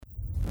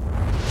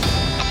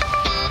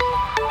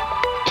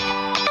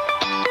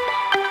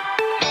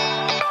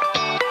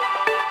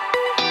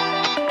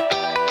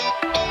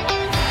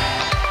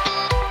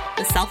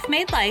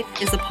Self-Made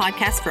Life is a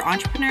podcast for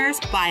entrepreneurs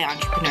by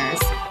entrepreneurs.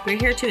 We're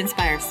here to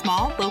inspire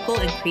small, local,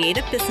 and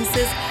creative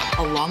businesses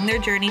along their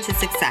journey to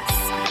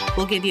success.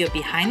 We'll give you a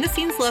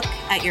behind-the-scenes look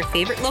at your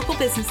favorite local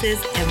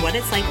businesses and what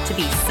it's like to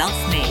be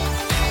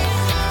self-made.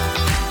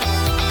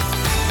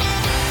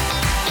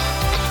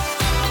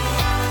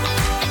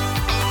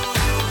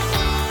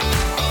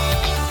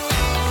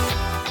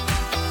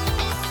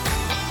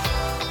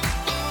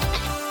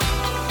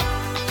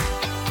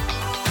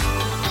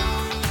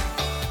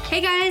 Hey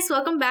guys,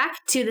 welcome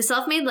back to the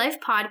Self-Made Life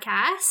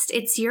podcast.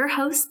 It's your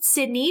host,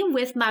 Sydney,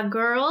 with my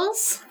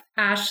girls,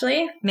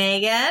 Ashley,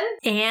 Megan,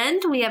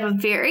 and we have a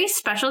very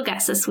special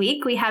guest this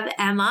week. We have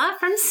Emma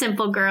from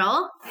Simple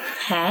Girl.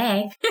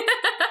 Hey.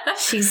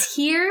 She's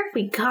here.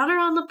 We got her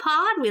on the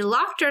pod. We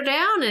locked her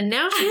down, and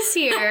now she's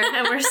here,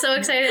 and we're so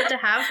excited to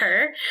have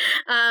her.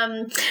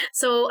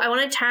 So I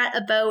want to chat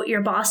about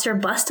your boss or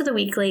bust of the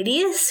week,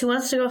 ladies. Who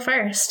wants to go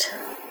first?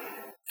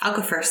 I'll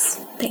go first.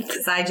 Thanks.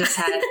 Because I just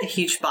had a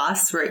huge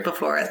boss right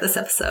before this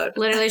episode.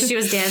 Literally, she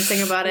was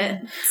dancing about it.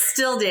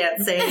 Still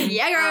dancing.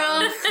 Yeah,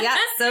 girl.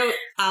 So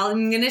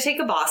I'm going to take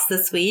a boss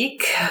this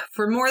week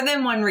for more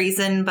than one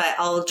reason, but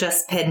I'll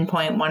just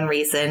pinpoint one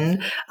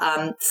reason.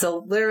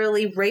 So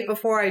literally right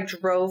before I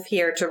drove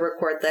here to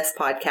record this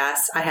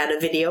podcast, I had a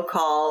video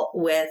call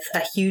with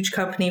a huge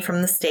company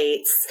from the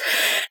States,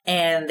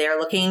 and they're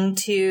looking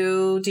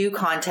to do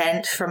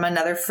content from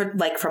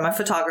from a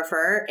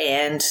photographer,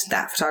 and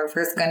that photographer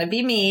is going to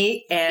be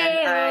me,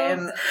 and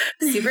I'm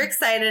super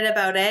excited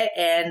about it.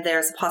 And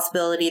there's a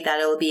possibility that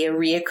it will be a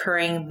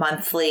reoccurring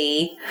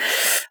monthly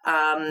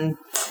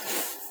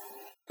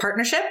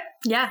partnership,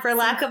 for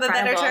lack of a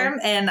better term.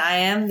 And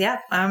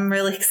I'm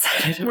really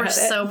excited about it. We're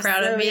so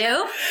proud of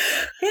you.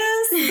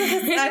 Yes.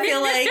 I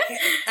feel like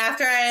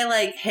after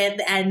I hit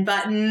the end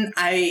button,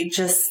 I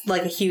just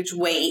a huge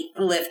weight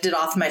lifted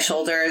off my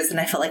shoulders, and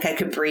I felt like I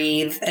could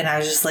breathe. And I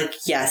was just like,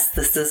 yes,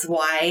 this is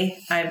why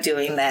I'm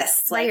doing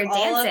this. Why you're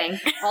dancing.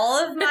 All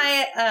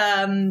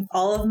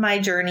of my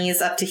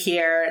journeys up to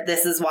here,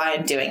 this is why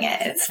I'm doing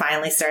it. It's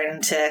finally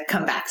starting to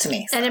come back to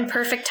me. So. And in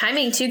perfect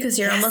timing too, because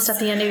you're almost at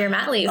the end of your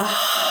mat leave.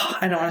 Oh,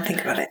 I don't want to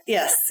think about it.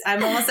 Yes,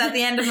 I'm almost at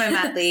the end of my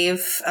mat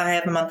leave. I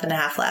have a month and a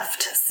half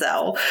left.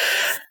 So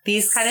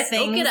these kind of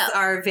things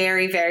are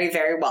very, very,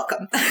 very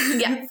welcome.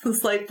 Yeah.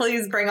 It's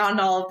please bring on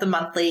all of the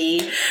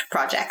monthly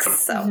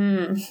projects.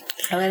 So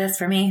that's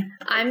for me.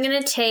 I'm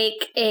going to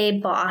take a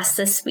boss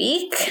this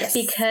week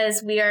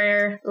because we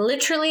are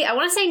literally, I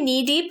want to say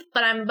knee deep,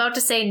 but I'm about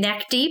to say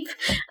neck deep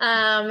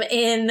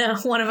in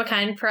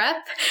one-of-a-kind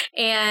prep.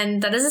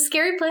 And that is a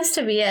scary place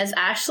to be, as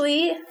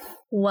Ashley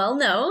well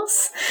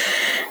knows.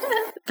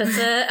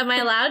 Am I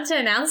allowed to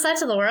announce that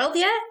to the world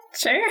yet?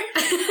 Sure.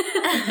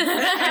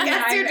 I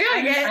guess you're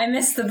doing it. I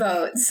missed the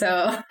boat,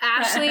 so.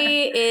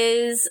 Ashley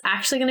is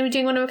actually going to be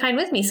doing one of a kind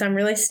with me, so I'm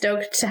really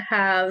stoked to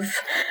have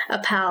a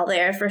pal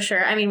there for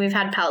sure. I mean, we've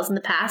had pals in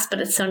the past, but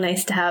it's so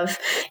nice to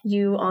have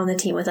you on the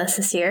team with us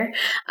this year.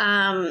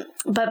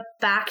 But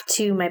back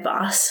to my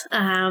boss.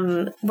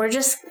 We're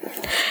just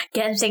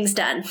getting things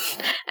done.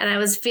 And I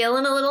was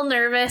feeling a little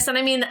nervous. And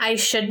I mean, I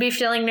should be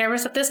feeling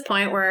nervous at this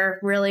point. We're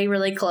really,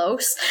 really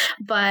close.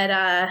 But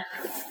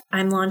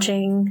I'm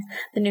launching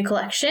the new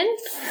collection,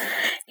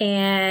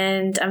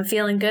 and I'm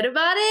feeling good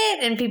about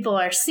it, and people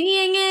are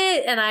seeing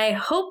it, and I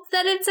hope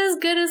that it's as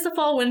good as the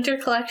fall-winter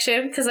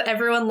collection, because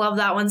everyone loved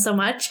that one so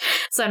much.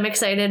 So I'm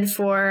excited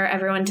for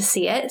everyone to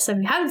see it. So if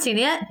you haven't seen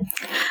it yet,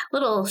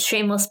 little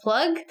shameless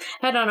plug,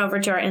 head on over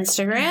to our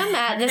Instagram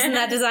at This and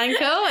That Design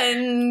Co.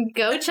 and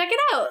go check it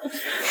out.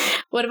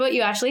 What about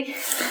you, Ashley?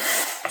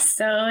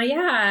 So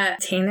yeah,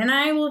 Tane and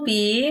I will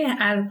be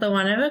at the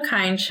One of a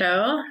Kind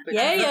show.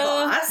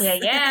 Yeah.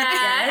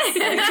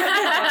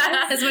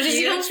 As much as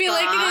you don't feel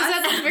like it is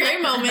at this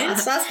very moment.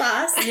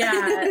 Boss.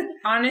 Yeah,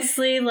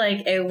 honestly,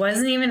 it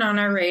wasn't even on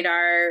our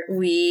radar.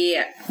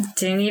 We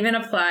didn't even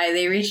apply.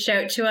 They reached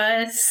out to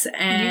us,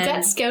 and you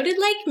got scouted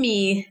like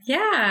me.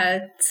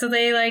 Yeah, so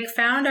they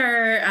found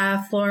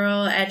our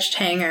floral etched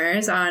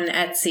hangers on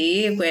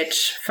Etsy.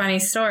 Which, funny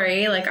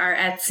story, our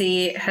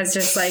Etsy has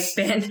just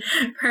been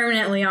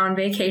permanently on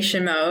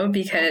vacation mode,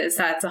 because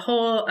that's a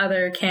whole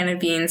other can of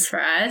beans for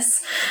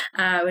us,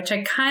 which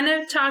I kind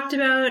of talked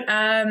about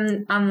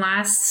on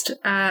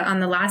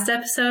the last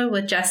episode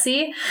with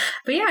Jesse.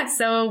 But yeah,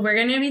 so we're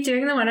going to be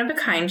doing the One of a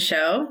Kind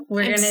show.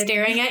 I'm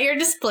staring at your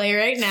display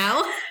right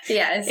now.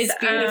 Yes. It's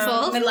beautiful.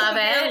 I love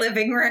it.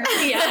 Living room.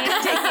 Yeah.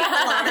 Taking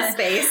a lot of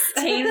space.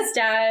 Tane's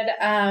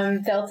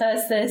dad built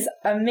us this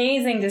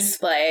amazing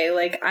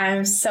display.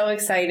 I'm so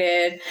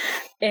excited.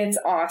 It's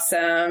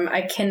awesome.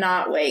 I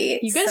cannot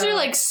wait. You guys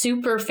are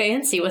super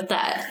fancy with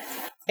that.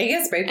 Are you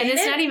guys spray painted? And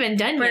it's not even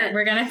done yet.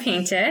 We're going to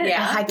paint it.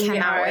 Yeah, I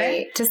cannot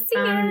wait to see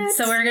it.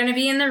 So we're going to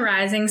be in the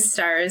Rising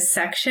Stars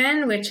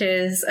section, which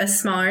is a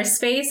smaller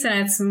space,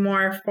 and it's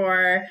more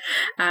for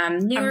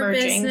newer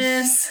emerging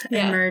business.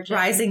 Yeah. Emerging.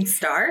 Rising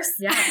Stars?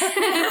 Yeah.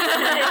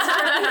 It's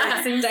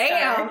for rising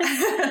Damn.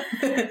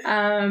 stars.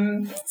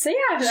 So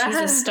yeah, She's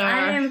a star.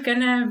 I am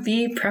gonna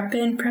be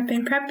prepping.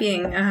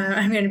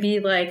 I'm gonna be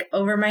like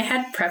over my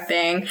head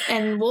prepping.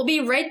 And we'll be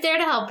right there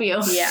to help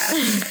you.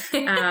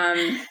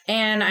 Yeah.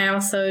 And I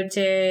also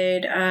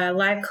did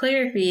live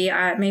calligraphy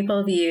at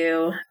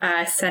Mapleview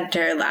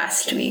Center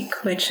last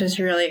week, which was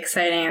really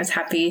exciting. I was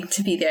happy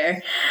to be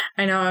there.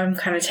 I know I'm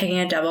kind of taking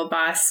a double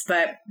boss,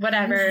 but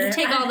whatever. You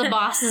take all the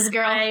bosses,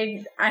 girl.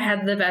 I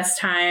had the best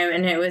time,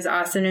 and it was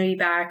awesome to be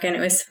back. And it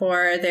was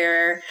for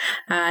their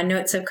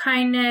Notes of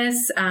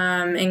Kindness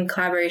in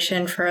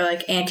collaboration for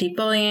like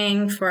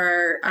anti-bullying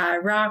for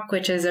ROC,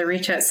 which is a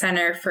reach out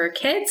center for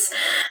kids.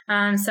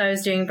 So I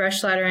was doing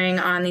brush lettering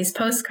on these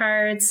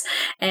postcards,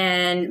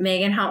 and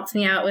Megan helped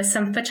me out with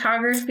some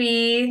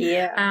photography.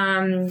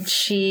 Yeah.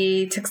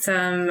 She took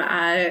some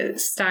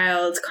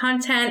styled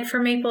content for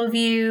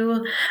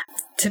Mapleview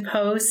to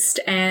post,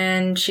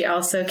 and she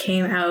also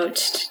came out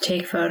to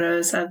take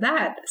photos of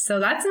that. So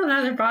that's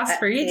another boss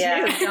for you too.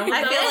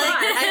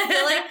 I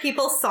feel like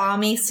people saw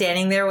me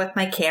standing there with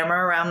my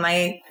camera around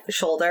my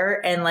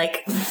shoulder and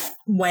like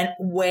went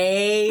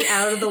way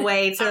out of the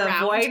way to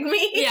avoid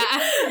me. Yeah.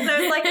 So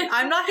I was like,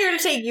 I'm not here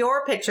to take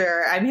your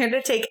picture. I'm here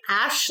to take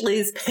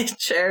Ashley's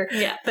picture.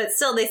 Yeah. But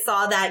still, they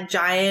saw that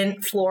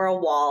giant floral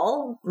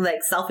wall, like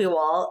selfie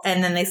wall,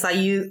 and then they saw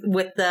you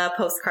with the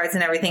postcards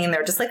and everything, and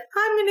they're just like,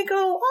 I'm going to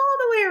go all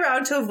the way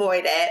around to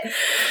avoid it.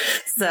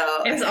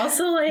 So it was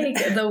also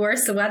like the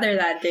worst weather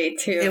that day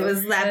too. It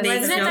was that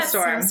big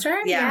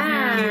snowstorm.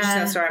 Yeah. Huge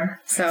snowstorm.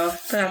 So,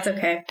 but that's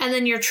okay. And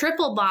then your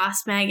triple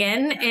boss,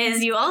 Megan,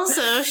 is you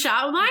also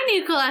shot my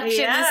new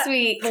collection this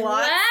week.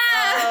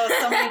 Oh,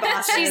 so many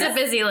bosses. She's a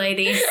busy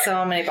lady.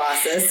 So many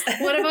bosses.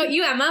 What about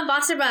you, Emma?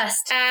 Boss or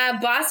bust?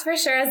 Boss for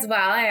sure as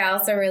well. I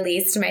also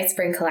released my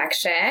spring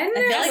collection. I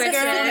feel like this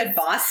is a good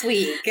boss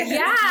week.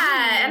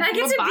 Yeah, and I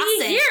get to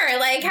be here.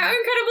 Like, how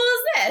incredible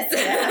is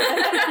this?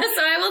 Yeah.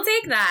 So I will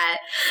take that.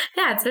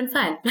 Yeah, it's been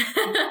fun.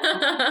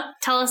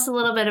 Tell us a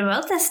little bit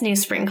about this new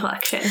spring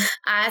collection.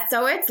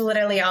 So it's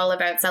literally all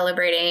about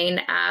celebrating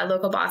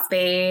local boss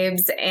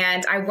babes.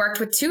 And I worked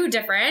with two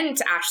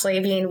different, Ashley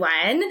being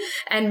one,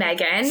 and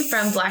Megan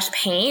from Blush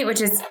Paint,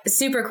 which is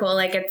super cool.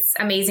 Like, it's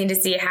amazing to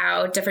see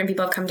how different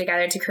people have come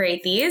together to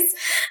create these.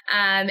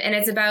 And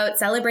it's about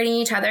celebrating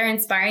each other,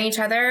 inspiring each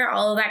other,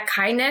 all of that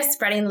kindness,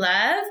 spreading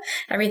love.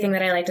 Everything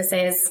that I like to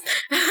say is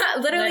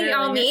literally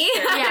all me.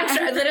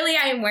 Yeah. Literally,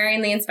 I am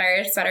wearing the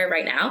Inspired sweater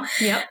right now.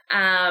 Yep.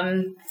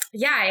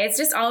 Yeah, it's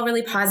just all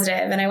really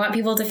positive, and I want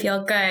people to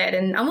feel good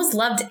and almost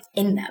loved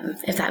in them,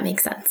 if that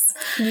makes sense.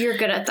 You're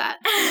good at that.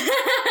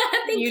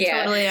 Thank you. You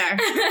totally are.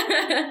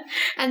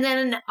 And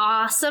then an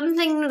awesome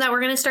thing that we're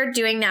going to start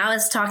doing now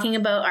is talking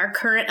about our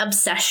current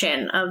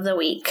obsession of the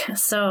week.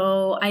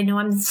 So I know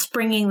I'm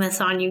springing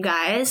this on you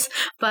guys,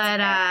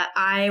 but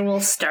I will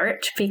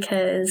start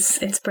because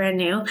it's brand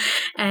new,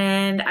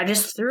 and I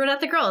just threw it at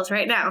the girls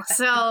right now.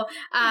 So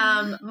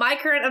my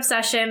current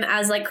obsession,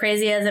 as like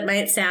crazy as it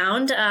might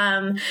sound,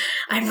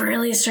 I'm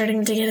really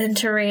starting to get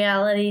into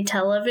reality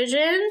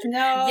television.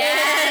 No.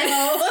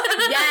 Yes.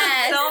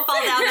 Yes. Don't fall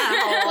down that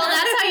hole. Well,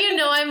 that's how you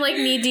know I'm like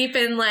knee deep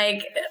in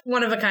like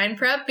one of a kind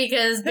prep,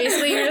 because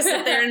basically you just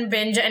sit there and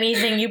binge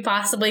anything you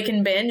possibly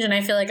can binge, and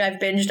I feel like I've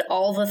binged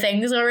all the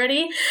things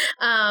already.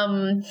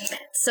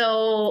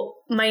 So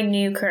my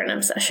new current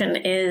obsession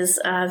is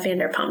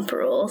Vanderpump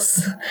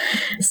Rules.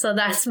 So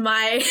that's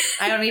my...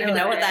 I don't even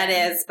know what that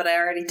is, but I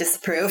already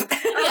disapprove.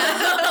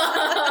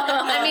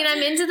 I mean,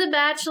 I'm into The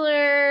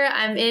Bachelor.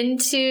 I'm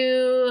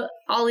into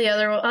all the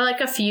other,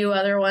 like a few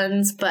other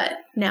ones, but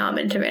now I'm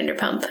into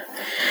Vanderpump.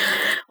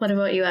 What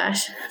about you,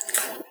 Ash?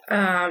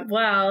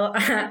 Well,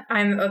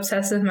 I'm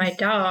obsessed with my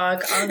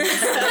dog,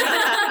 obviously.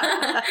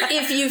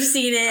 If you've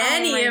seen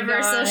any of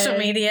our social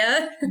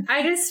media.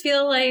 I just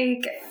feel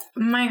like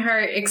my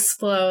heart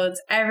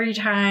explodes every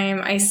time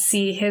I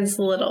see his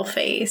little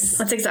face.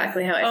 That's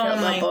exactly how I feel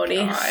about Bodhi.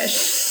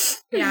 Gosh.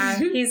 Yeah,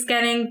 he's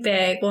getting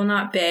big. Well,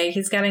 not big.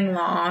 He's getting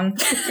long.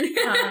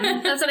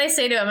 That's what I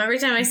say to him. Every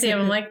time I see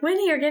him, I'm like,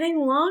 Winnie, you're getting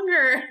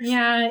longer.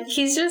 Yeah,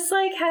 he's just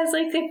like has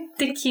like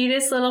the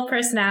cutest little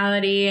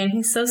personality, and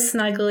he's so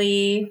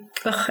snuggly.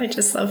 Ugh, I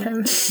just love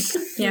him.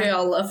 Yeah, we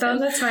all love him.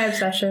 That's my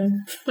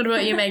obsession. What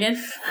about you,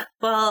 Megan?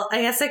 Well,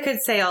 I guess I could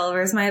say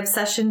Oliver's my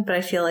obsession, but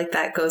I feel like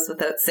that goes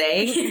without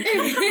saying.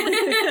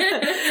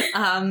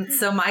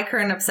 So my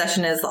current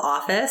obsession is The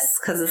Office,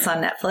 because it's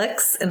on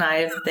Netflix, and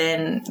I've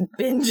been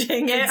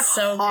binging it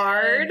so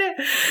hard.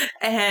 Good.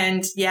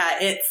 And yeah,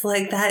 it's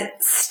like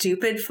that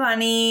stupid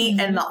funny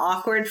and the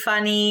awkward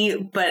funny,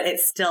 but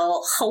it's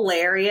still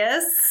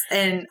hilarious.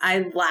 And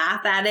I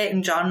laugh at it,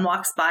 and John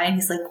walks by and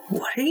he's like,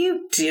 "What are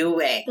you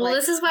doing?" Well, like,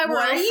 this is why we're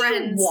all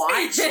friends.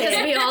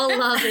 Because we all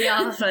love The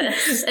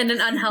Office in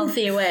an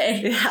unhealthy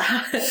way.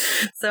 Yeah.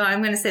 So I'm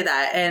going to say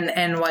that.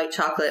 And white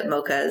chocolate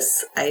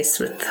mochas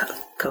iced with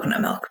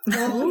coconut milk.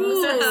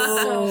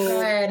 So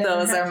good.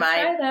 Those are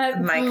try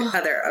that. my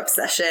other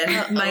obsession.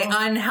 My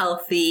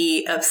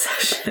unhealthy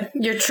obsession.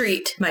 Your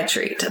treat. My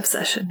treat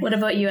obsession. What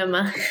about you,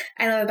 Emma?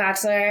 I love The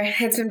Bachelor.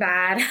 It's been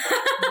bad.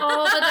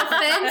 Oh, but the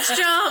fence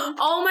jump.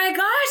 Oh my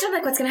gosh. I'm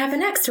like, what's going to happen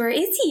next? Where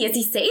is he? Is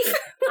he safe?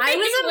 I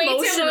was Way too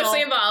emotional.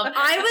 emotionally involved.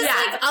 I was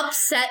like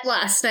upset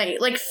last night,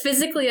 like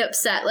physically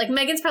upset. Like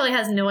Megan's probably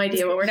has no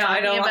idea what we're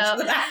talking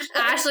about.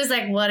 Ashley's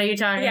like, "What are you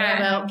talking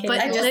about?" okay. But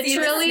I just see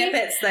the literally,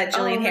 snippets that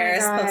Jillian Oh my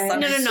Harris God. posts on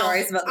No, her no, no.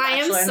 stories about The I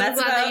am Bachelor, and so that's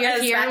glad that about you're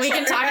as here and we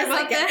can Bachelor talk as I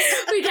about get.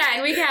 this.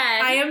 We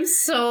can. I am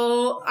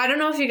so. I don't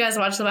know if you guys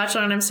watch The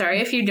Bachelor, and I'm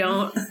sorry if you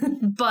don't.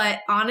 But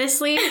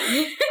honestly,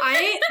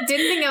 I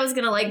didn't think I was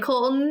gonna like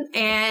Colton,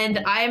 and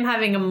I am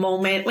having a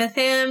moment with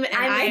him, and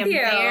I'm I with am you.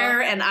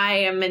 there, and I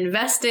am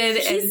invested.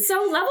 He's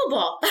so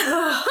lovable.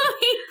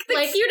 the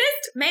Like,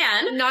 cutest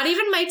man. Not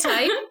even my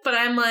type, but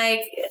I'm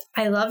like,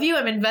 I love you.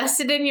 I'm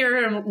invested in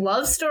your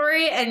love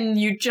story, and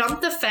you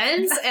jumped the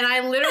fence. And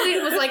I literally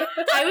was like,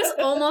 I was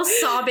almost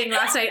sobbing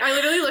last night. I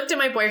literally looked at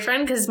my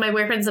boyfriend because my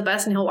boyfriend's the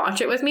best, and he'll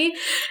watch it with me.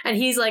 And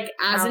he's like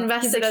as Wow,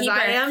 invested he's as a I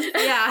keeper. am.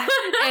 Yeah.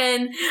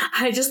 And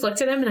I just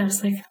looked at him, and I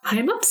was like,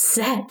 I'm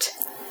upset.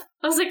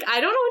 I was like, I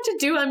don't know what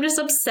to do. I'm just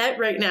upset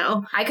right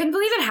now. I couldn't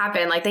believe it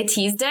happened. Like, they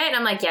teased it, and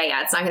I'm like,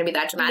 yeah, it's not going to be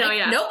that dramatic. No,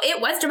 yeah. Nope, it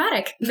was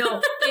dramatic.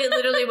 No, it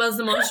literally was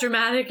the most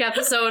dramatic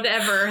episode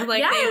ever.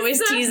 Like, they Yes.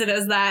 always tease it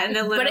as that, and it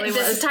But literally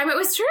this was time it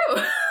was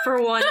true.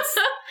 for once.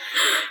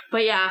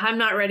 But yeah, I'm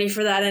not ready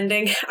for that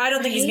ending. I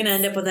don't think he's going to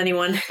end up with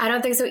anyone. I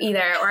don't think so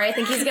either. Or I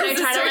think he's going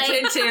to try to, Search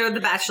like... into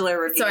The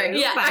Bachelor review. Sorry.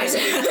 Yeah.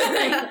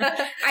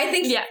 I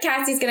think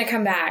Cassie's going to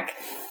come back.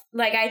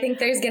 Like, I think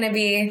there's going to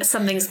be...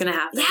 Something's going to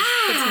happen. Yeah.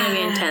 It's going to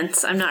be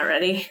intense. I'm not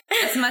ready.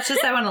 As much as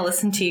I want to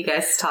listen to you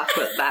guys talk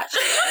about The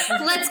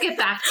Bachelor, Let's get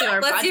back to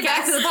our let's podcast. get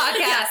back to the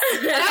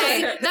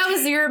podcast. That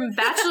was your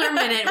Bachelor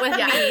Minute with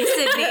me,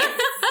 Sydney.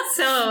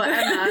 So,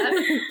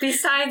 Emma,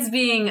 besides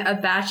being a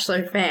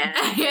Bachelor fan,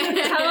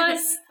 tell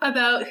us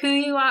about who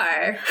you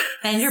are.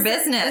 And your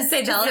business.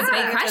 That's Tell a us big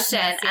about your question.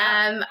 business,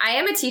 yeah. I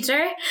am a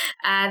teacher.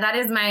 That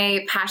is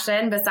my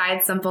passion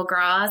besides Simple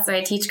Girl. So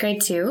I teach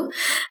grade 2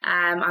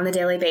 on the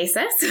daily basis.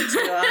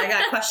 Well, I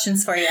got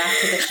questions for you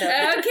after the show.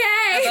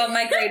 Okay. About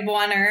my grade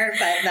 1-er,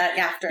 but that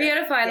after.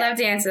 Beautiful. I love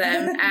to answer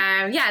them.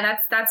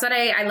 That's what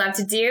I love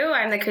to do.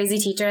 I'm the crazy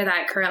teacher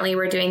that currently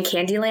we're doing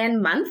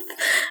Candyland month.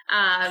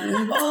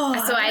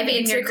 So I've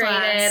in your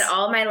integrated class.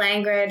 all my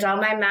language, all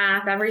my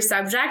math, every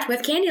subject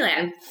with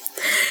Candyland.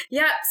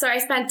 Yep. So I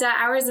spent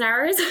hours and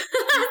hours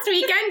last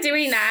weekend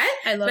doing that.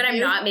 I love But I'm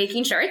you. not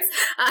making shorts.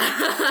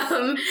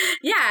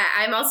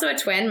 I'm also a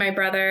twin. My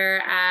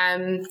brother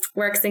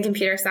works in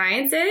computer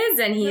sciences,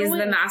 and he's way.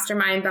 the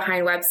mastermind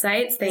behind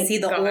websites. Is he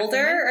the God.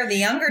 older or the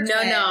younger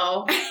twin?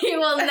 No. He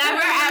will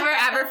never,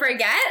 ever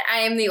forget I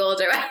am the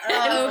older one.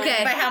 Oh,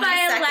 Okay. By how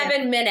many By seconds?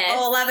 11 minutes.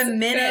 Oh, 11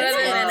 minutes.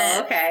 11 Oh, minutes.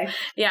 okay.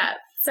 Yeah.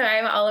 So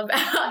I'm all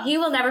about, he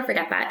will never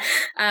forget that.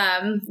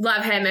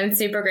 Love him. I'm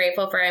super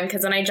grateful for him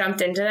because when I jumped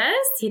into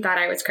this, he thought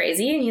I was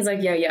crazy. And he's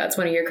like, yeah, it's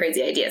one of your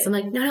crazy ideas. I'm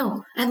like,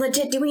 no, I'm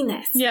legit doing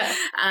this. Yeah.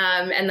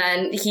 And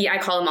then I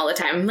call him all the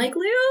time. I'm like,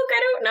 Luke,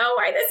 I don't know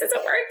why this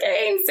isn't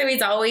working. So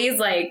he's always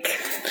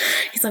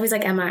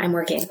like, Emma, I'm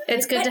working.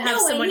 It's good But to have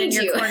no, I someone in need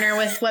your you. corner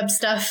with web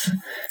stuff.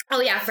 Oh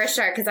yeah, for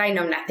sure. Because I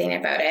know nothing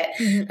about it.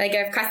 Mhm. Like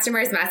if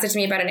customers message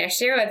me about an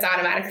issue, it's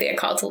automatically a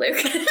call to Luke.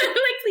 I'm like,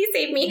 please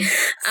save me.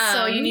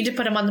 So you need to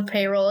put him on the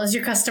payroll as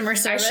your customer I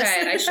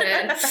service.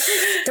 should.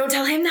 Don't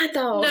tell him that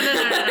though. No.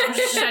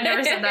 I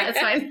never said that. It's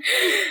fine.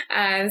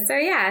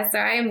 So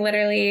I am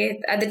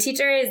literally the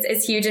teacher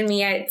is huge in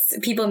me.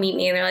 People meet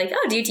me and they're like,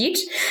 "Oh, do you teach?"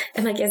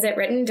 I'm like, "Is it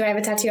written? Do I have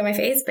a tattoo on my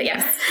face?" But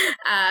yes,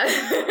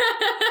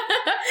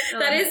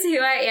 that is who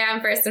I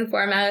am first and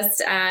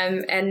foremost.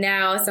 And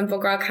now Simple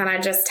Girl kind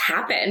of just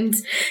happened,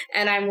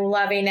 and I'm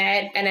loving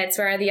it. And it's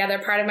where the other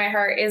part of my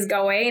heart is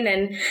going.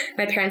 And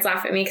my parents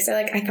laugh at me because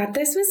they're like, "I thought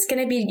this was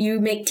gonna be you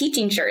make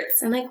teaching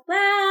shirts." I'm like,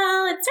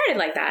 "Well, it started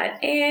like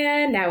that,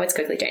 and now it's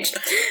quickly changed."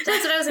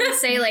 That's what I was going to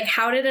say. Like,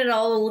 how did it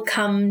all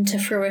come to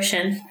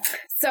fruition?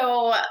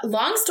 So,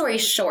 long story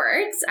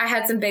short, I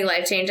had some big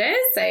life changes.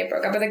 I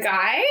broke up with a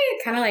guy,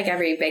 kind of like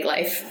every big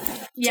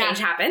life change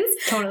happens.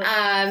 Totally.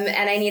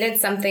 And I needed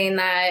something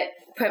that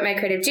put my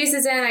creative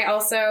juices in. I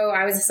was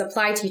a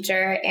supply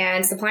teacher,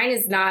 and supplying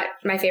is not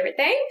my favorite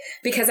thing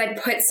because I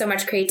put so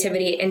much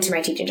creativity into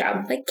my teaching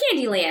job, like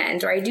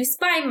Candyland, or I do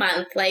Spy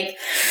Month. Like,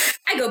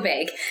 I go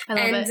big. I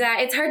love it.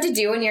 It's hard to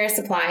do when you're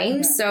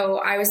supplying. So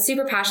I was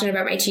super passionate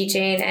about my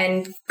teaching,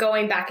 and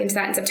going back into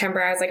that in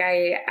September, I was like,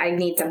 I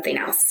need something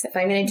else. If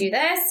I'm going to do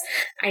this,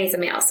 I need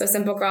something else. So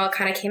Simple Girl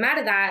kind of came out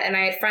of that, and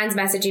I had friends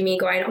messaging me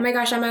going, "Oh my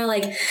gosh, Emma,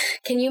 like,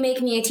 can you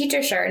make me a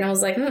teacher shirt?" And I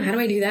was like, how do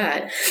I do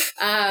that?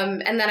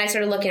 And then I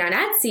started looking on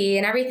Etsy,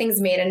 and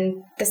everything's made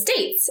in the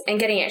States, and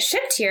getting it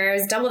shipped here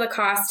is double the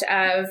cost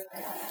of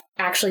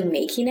actually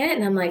making it.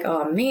 And I'm like,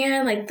 oh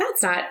man, like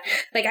that's not,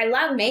 like I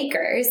love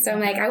makers. So I'm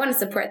like, I want to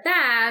support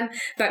them,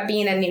 but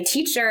being a new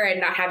teacher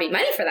and not having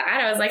money for that,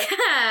 I was like,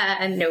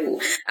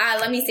 no,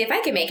 let me see if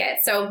I can make it.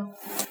 So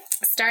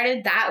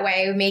started that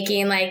way,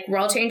 making like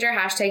World Changer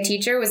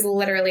 #teacher was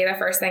literally the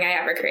first thing I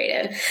ever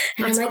created.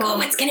 And I'm like, oh,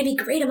 it's going to be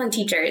great among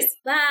teachers.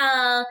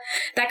 Well,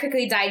 that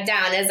quickly died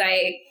down as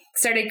I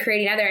started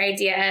creating other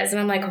ideas, and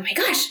I'm like, oh my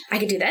gosh, I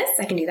could do this,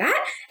 I can do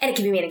that, and it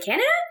can be made in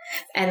Canada.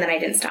 And then I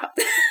didn't stop.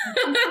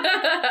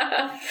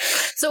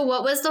 So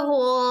what was the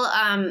whole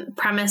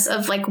premise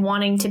of like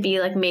wanting to be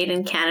like made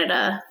in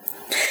Canada?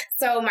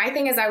 So my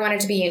thing is I wanted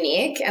to be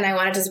unique and I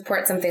wanted to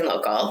support something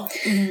local,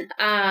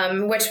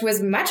 which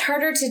was much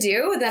harder to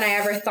do than I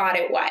ever thought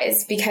it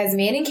was, because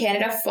made in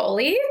Canada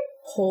fully,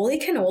 holy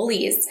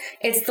cannolis.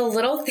 It's the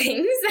little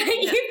things that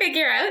you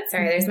figure out.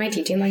 Sorry, there's my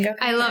teaching lingo.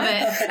 I love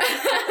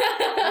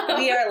it.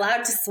 We are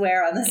allowed to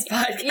swear on this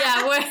podcast.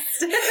 Yeah,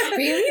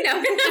 really? No.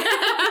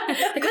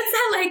 Like, what's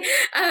that like?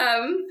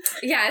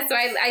 Yeah, so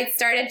I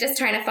started just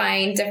trying to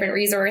find different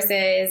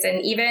resources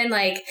and even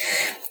like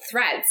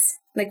threads.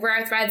 Like, where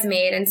are threads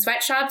made? And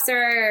sweatshops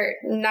are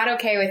not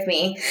okay with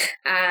me.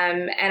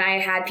 And I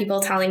had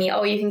people telling me,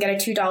 oh, you can get a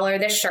 $2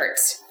 this shirt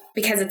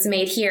because it's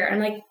made here. I'm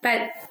like,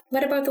 but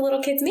what about the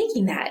little kids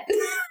making that?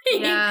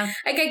 Yeah.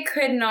 Like, I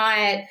could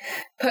not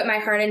put my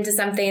heart into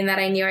something that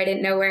I knew I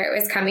didn't know where it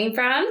was coming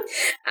from.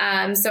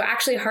 So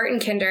actually, Heart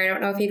and Kinder, I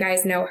don't know if you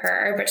guys know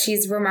her, but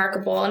she's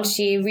remarkable. And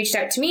she reached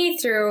out to me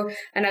through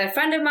another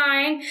friend of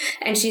mine.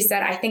 And she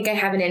said, I think I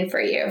have an in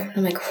for you.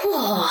 I'm like,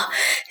 whoa.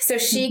 So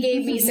she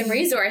gave me some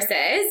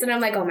resources. And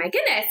I'm like, oh my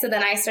goodness. So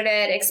then I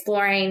started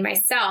exploring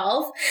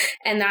myself.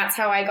 And that's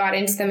how I got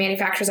into the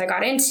manufacturers I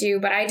got into.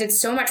 But I did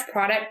so much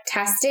product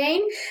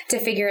testing to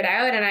figure it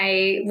out. And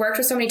I worked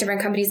with so many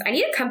different companies. I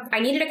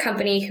needed a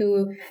company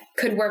who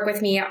could work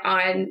with me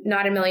on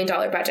not $1 million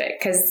budget,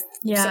 because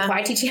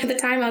supply teaching at the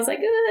time, I was like,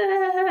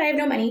 I have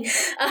no money.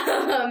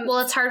 Well,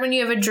 it's hard when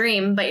you have a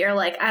dream, but you're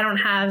like, I don't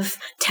have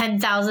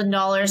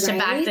 $10,000 to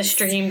back this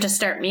dream to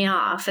start me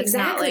off. It's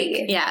not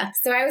like,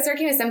 So I was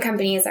working with some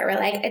companies that were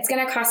like, it's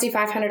going to cost you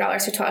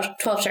 $500 for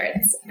 12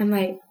 shirts. I'm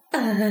like,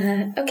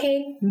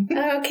 okay.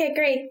 Okay,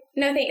 great.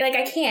 No, like,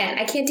 I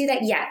can't do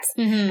that yet.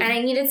 And I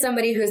needed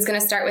somebody who's going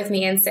to start with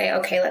me and say,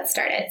 okay, let's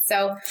start it.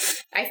 So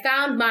I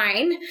found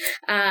mine,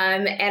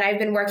 and I've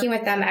been working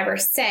with them ever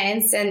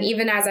since. And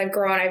even as I've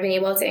grown, I've been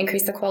able to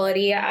increase the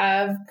quality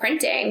of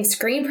printing,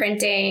 screen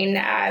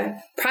printing,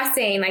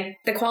 pressing. Like,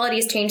 the quality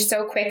has changed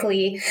so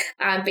quickly,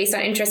 based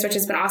on interest, which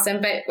has been awesome.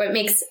 But what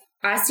makes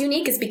us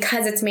unique is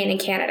because it's made in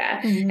Canada.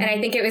 And I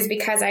think it was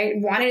because I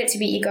wanted it to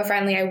be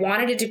eco-friendly. I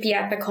wanted it to be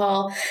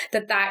ethical,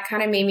 that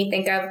kind of made me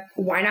think of,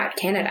 why not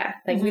Canada?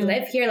 Like, we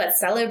live here, let's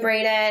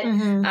celebrate it.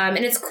 And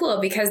it's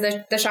cool because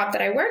the shop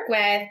that I work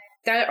with,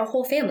 they're a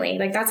whole family.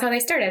 Like, that's how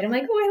they started. I'm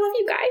like, oh, I love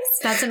you guys.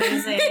 That's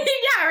amazing.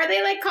 Or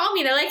they like call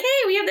me. They're like,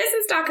 hey, we have this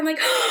in stock. I'm like,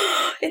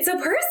 oh, it's so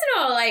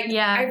personal. Like,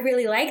 I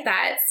really like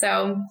that.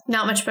 So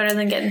not much better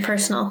than getting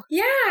personal.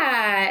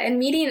 Yeah. And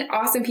meeting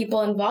awesome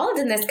people involved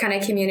in this kind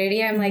of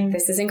community. I'm like,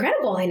 this is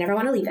incredible. I never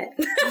want to leave it.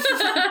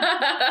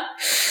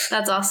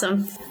 That's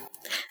awesome.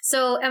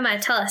 So, Emma,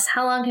 tell us,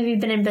 how long have you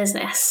been in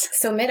business?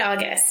 So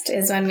mid-August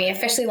is when we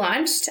officially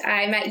launched.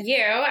 I met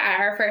you at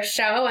our first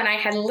show, and I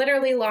had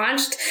literally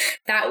launched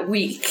that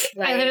week.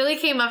 Like, I literally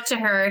came up to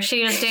her.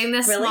 She was doing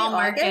this small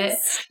market.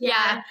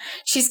 Yeah.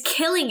 She's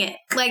killing it.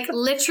 Like,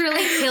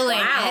 literally killing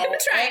it. I'm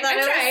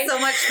trying. So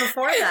much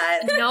before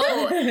that. No.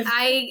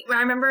 I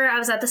remember I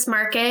was at this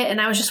market,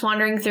 and I was just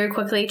wandering through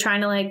quickly,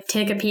 trying to, like,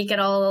 take a peek at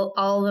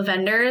all the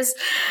vendors.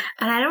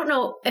 And I don't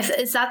know,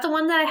 is that the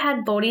one that I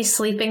had Bodhi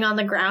sleeping on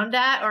the ground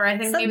at? Or I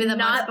think maybe the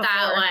month before.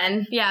 Not that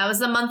one. Yeah, it was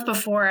the month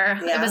before.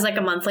 Yeah. It was like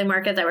a monthly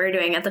market that we were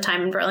doing at the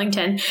time in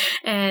Burlington.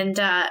 And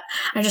I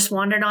just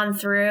wandered on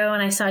through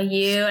and I saw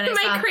you. And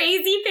my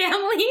crazy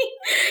family.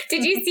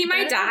 Did you see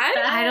my dad?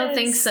 I don't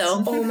think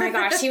so. Oh my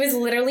gosh. He was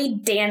literally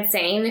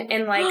dancing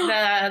in like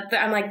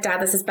the I'm like,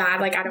 Dad, this is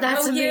bad. Like, I don't know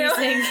you. That's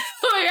amazing.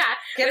 Oh yeah.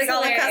 Getting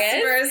all the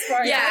customers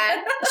for you.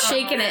 Yeah.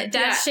 Shaking it.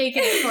 Dad's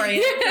shaking it for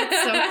you.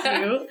 It's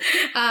so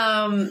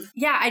cute.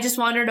 Yeah, I just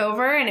wandered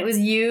over and it was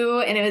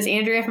you and it was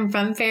Andrea from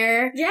Fun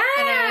Fair. Yeah.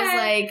 And I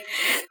was like,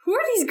 who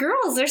are these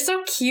girls? They're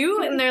so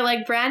cute and they're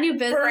like brand new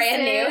businesses.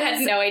 Brand new.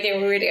 Had no idea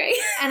what we were doing.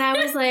 And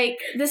I was like,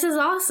 this is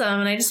awesome.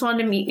 And I just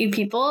wanted to meet new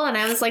people. And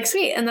I was like,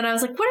 sweet. And then I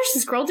was like, what is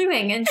this girl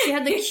doing? And she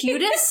had the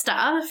cutest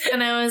stuff.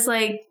 And I was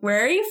like,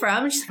 where are you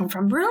from? And she's like, I'm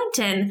from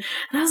Burlington. And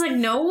I was like,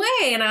 no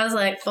way. And I was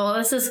like, well,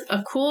 this is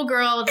a cool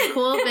girl with a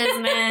cool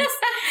business.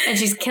 And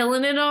she's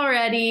killing it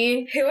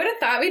already. Who would have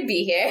thought we'd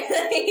be here?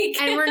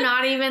 And we're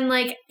not even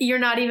like, you're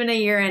not even a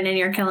year in and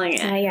you're killing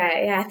it.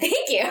 Yeah.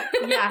 Thank you.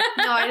 Yeah.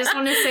 No, I just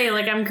want to say,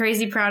 like, I'm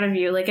crazy proud of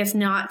you. Like, it's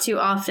not too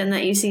often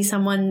that you see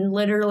someone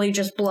literally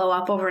just blow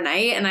up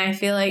overnight. And I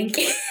feel like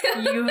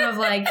you have,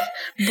 like,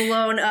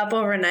 blown up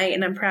overnight,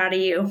 and I'm proud of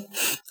you.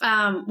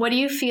 What do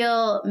you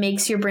feel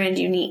makes your brand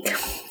unique?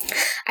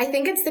 I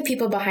think it's the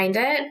people behind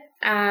it.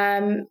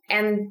 and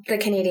the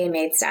Canadian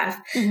made stuff.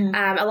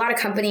 A lot of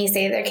companies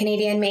say they're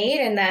Canadian made,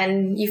 and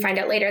then you find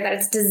out later that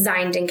it's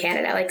designed in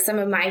Canada. Like some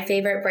of my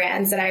favorite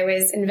brands that I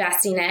was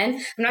investing in,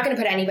 I'm not going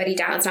to put anybody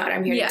down. It's not what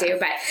I'm here to do,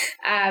 but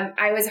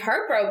I was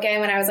heartbroken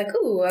when I was like,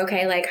 ooh,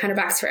 okay, like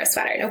 $100 for a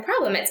sweater. No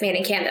problem. It's made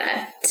in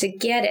Canada. To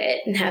get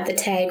it and have the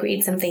tag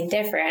read something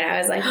different, I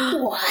was like,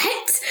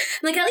 what?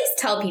 Like, at least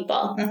tell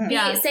people.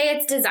 Say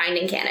it's designed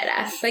in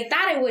Canada. Like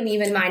that I wouldn't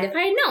even mind if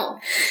I had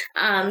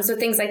known. So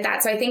things like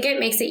that. So I think it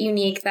makes it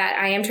unique that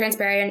I am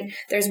transparent.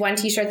 There's one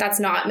t-shirt that's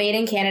not made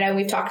in Canada.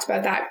 We've talked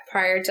about that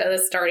prior to the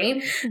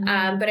starting.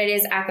 But it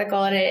is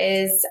ethical and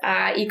it is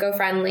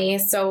eco-friendly.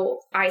 So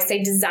I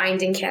say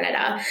designed in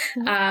Canada.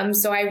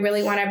 So I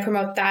really want to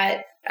promote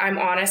that. I'm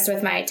honest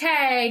with my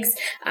tags,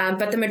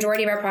 but the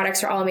majority of our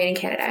products are all made in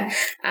Canada.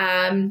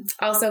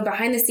 Also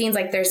behind the scenes,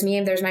 like there's me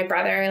and there's my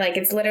brother, like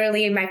it's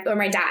literally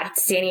my dad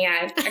standing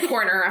at a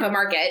corner of a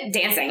market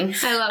dancing.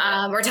 I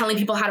love it. Or telling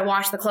people how to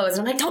wash the clothes.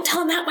 And I'm like, don't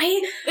tell him that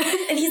way.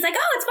 And he's like,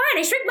 oh, it's fine.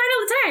 I shrink mine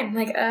all the time. I'm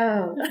like,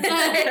 oh.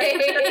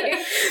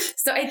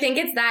 So I think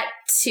it's that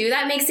too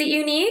that makes it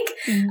unique.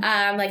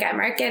 Like at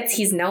markets,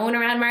 he's known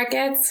around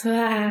markets.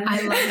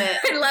 I love it.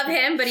 I love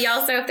him, but he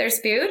also, if there's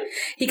food,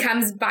 he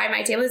comes by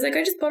my table. He's like,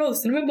 I just bought all the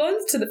cinnamon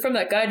buns from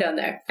that guy down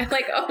there. I'm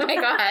like, oh my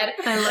God.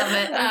 I love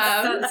it.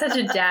 That's such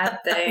a dad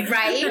thing.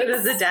 Right? It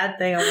is a dad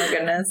thing. Oh my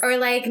goodness. Or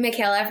like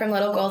Michaela from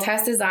Little Gold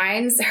House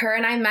Designs. Her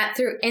and I met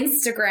through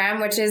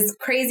Instagram, which is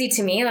crazy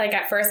to me. Like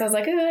at first I was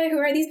like, who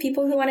are these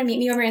people who want to meet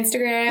me over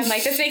Instagram?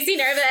 Like this makes me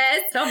nervous.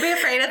 Don't be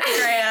afraid of the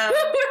gram.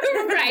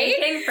 Right?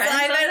 So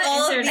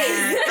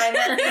I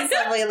met these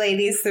lovely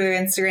ladies through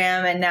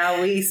Instagram, and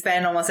now we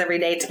spend almost every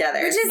day together.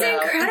 Which is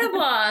incredible.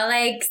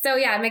 Like, so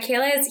yeah,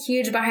 Michaela is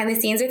huge behind the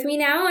scenes with me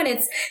now, and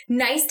it's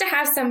nice to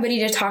have somebody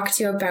to talk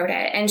to about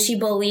it. And she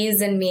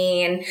believes in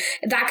me and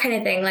that kind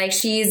of thing. Like,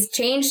 she's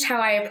changed how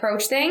I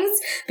approach things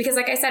because,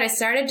 like I said, I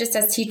started just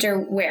as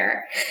teacher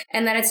wear,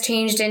 and then it's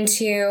changed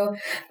into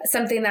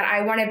something that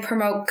I want to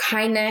promote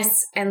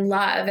kindness and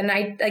love. And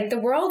I like the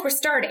world.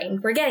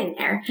 We're getting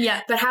there.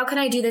 Yeah. But how can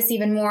I do this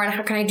even more? And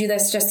how can I do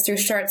this just through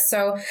shirts?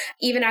 So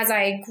even as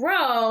I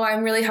grow,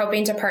 I'm really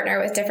hoping to partner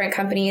with different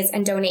companies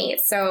and donate.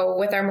 So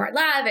with our More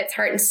Love, it's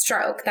Heart and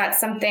Stroke. That's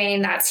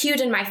something that's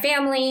huge in my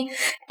family.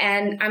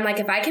 And I'm like,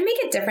 if I can make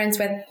a difference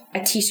with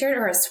a t-shirt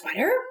or a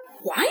sweater,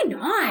 why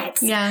not?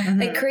 Yeah.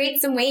 Like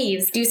create some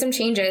waves, do some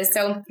changes.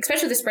 So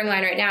especially the spring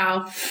line right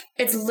now,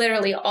 it's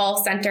literally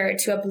all centered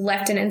to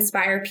uplift and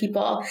inspire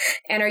people.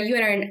 And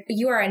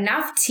You Are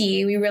Enough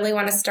tea, we really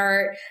want to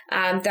start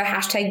the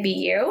hashtag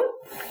 #BeYou,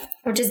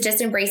 which is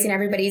just embracing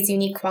everybody's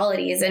unique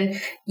qualities. And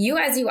you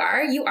as you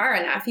are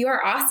enough. You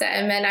are awesome.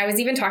 And I was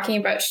even talking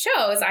about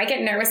shows. I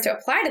get nervous to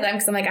apply to them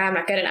because I'm like, I'm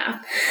not good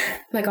enough.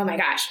 I'm like, oh my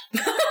gosh.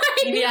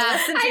 I need to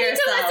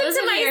listen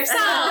to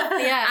myself.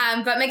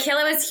 Yeah. But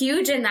Michaela was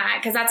huge in that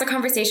because that's a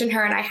conversation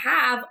her and I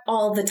have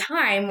all the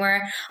time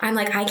where I'm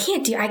like, I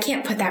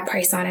can't put that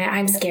price on it.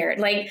 I'm scared.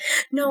 Like,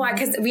 no,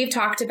 because we've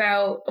talked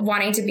about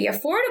wanting to be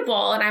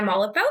affordable and I'm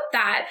all about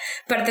that.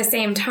 But at the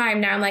same time,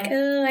 now I'm like,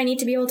 oh, I need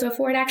to be able to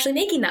afford actually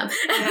making them.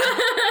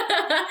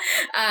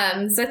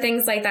 So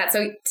things like that.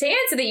 So to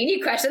answer the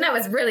unique question, that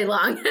was really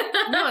long.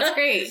 No, it's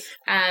great.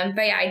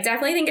 But yeah, I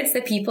definitely think it's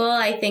the people.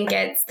 I think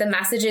it's the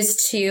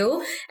messages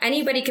too.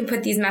 Anybody can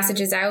put these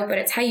messages out, but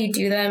it's how you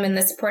do them and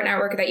the support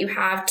network that you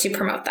have to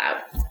promote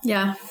that.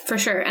 Yeah, for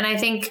sure. And I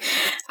think,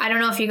 I don't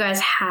know if you guys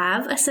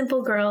have a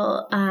Simple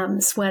Girl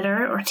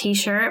sweater or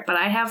t-shirt, but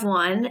I have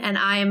one and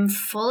I am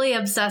fully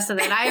obsessed with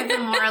it. I have the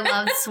More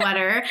Love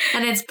sweater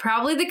and it's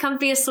probably the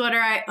comfiest sweater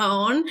I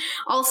own.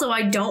 Also,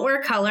 I don't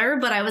wear color,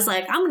 but I was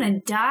like, I'm going to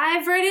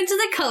dive right into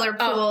the color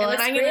pool.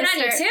 And I'm going to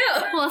start,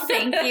 too. Well,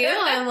 thank you.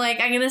 I'm like,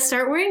 I'm going to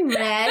start wearing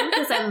red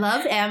because I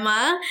love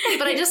Emma.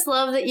 But I just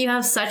love that you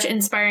have such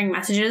inspiring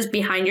messages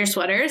behind your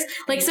sweaters.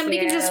 Like somebody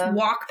can just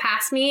walk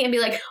past me and be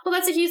like, well,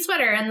 that's a cute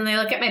sweater. And then they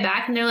look at my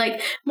back and they're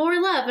like, More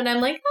Love. And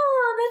I'm like,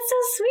 oh, that's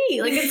so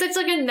sweet. Like it's such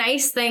like a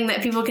nice thing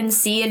that people can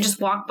see and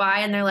just walk by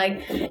and they're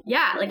like,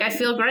 yeah, like I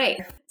feel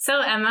great. So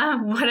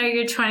Emma, what are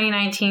your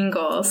 2019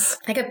 goals?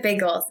 I got big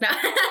goals. No.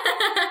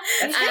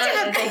 It's good to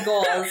have big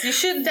goals. You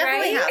should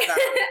definitely have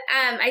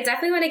them. I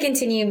definitely want to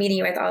continue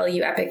meeting with all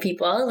you epic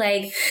people.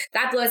 Like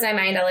that blows my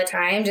mind all the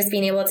time, just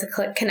being able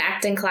to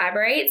connect and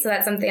collaborate. So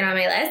that's something on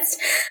my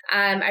list.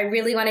 I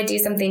really want to do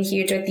something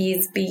huge with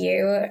these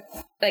BU,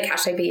 like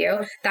hashtag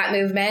 #BeYou, that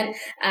movement.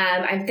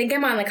 I think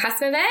I'm on the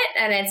cusp of it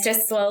and it's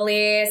just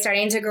slowly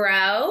starting to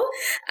grow.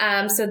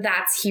 So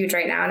that's huge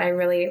right now. And I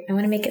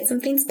want to make it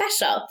something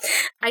special.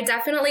 I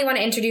definitely want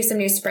to introduce some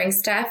new spring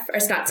stuff, or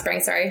it's not spring,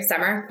 sorry,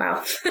 summer.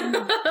 Wow.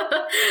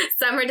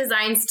 Summer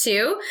designs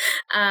too.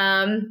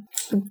 I'm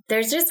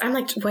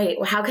like, wait,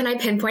 how can I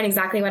pinpoint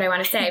exactly what I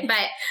want to say?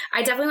 But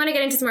I definitely want to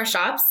get into some more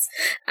shops.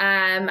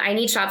 I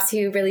need shops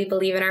who really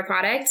believe in our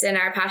product and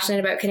are passionate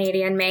about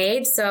Canadian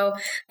made. So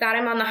that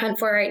I'm on the hunt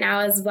for right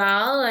now as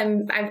well.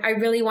 I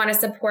really want to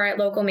support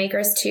local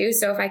makers too.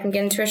 So if I can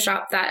get into a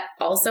shop that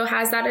also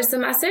has that as the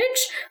message,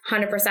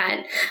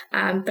 100%.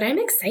 But I'm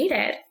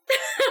excited.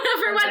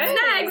 for what's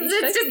next.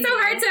 It's just so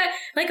hard to,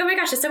 like, oh my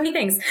gosh, there's so many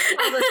things.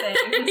 All the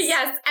things.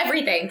 Yes,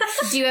 everything.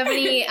 Do you have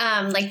any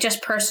like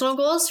just personal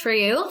goals for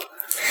you?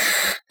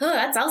 Oh,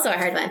 that's also a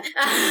hard one.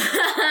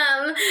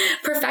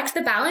 Perfect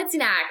the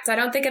balancing act. I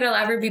don't think it'll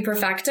ever be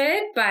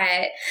perfected,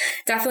 but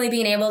definitely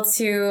being able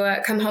to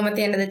come home at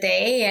the end of the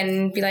day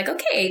and be like,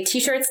 okay,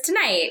 t-shirts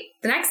tonight.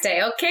 The next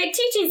day, okay,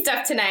 teaching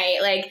stuff tonight.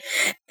 Like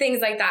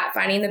things like that,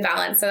 finding the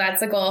balance. So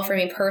that's a goal for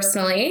me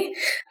personally.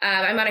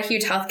 I'm on a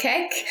huge health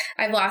kick.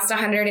 I've lost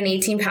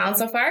 118 pounds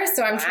so far.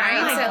 So I'm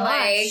trying to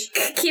like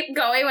keep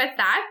going with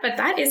that, but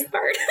that is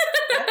hard.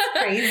 That's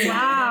crazy.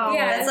 Wow.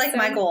 Yeah, that's like so-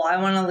 my goal. I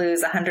want to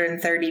lose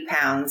 130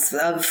 pounds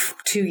of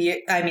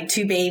 2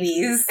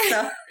 babies.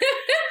 So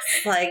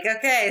like,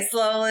 okay,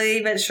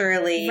 slowly but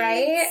surely.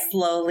 Right?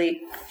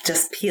 Slowly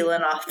just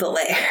peeling off the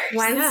layers.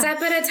 One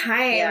step at a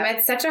time. Yeah.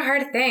 It's such a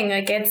hard thing.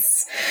 Like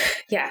it's,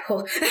 yeah.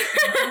 Cool. So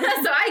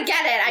I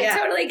get it. I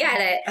totally get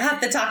it. I'll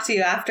have to talk to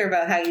you after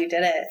about how you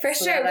did it. For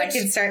sure, that I which-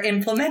 can start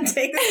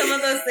implementing some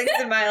of those things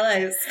in my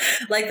life.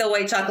 Like the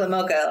white chocolate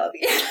mocha. I'll be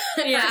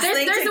Yeah. first There's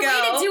thing a way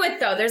go. to do it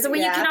though. There's a way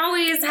you Yeah. can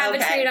always have a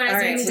Okay. treat on a All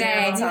certain right.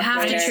 day. We'll talk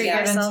have to later. treat Yeah.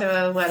 yourself.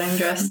 Into a wedding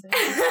dress.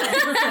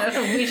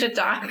 We should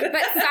talk.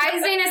 But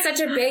sizing is such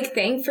a big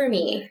thing for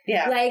me.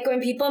 Yeah. Like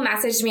when people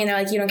message me and they're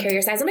like, you don't carry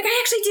your size. I'm like, I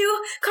actually do.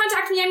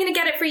 Contact me. I'm going to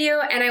get it for you.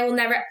 And I will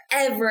never,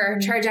 ever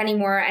charge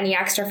any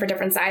extra for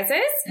different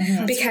sizes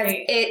because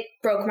great. it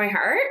broke my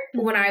heart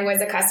when I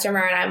was a customer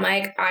and I'm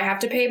like, I have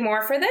to pay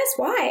more for this.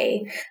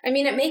 Why? I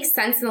mean, it makes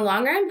sense in the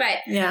long run, but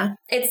Yeah.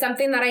 it's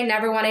something that I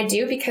never want to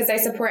do because I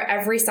support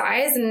every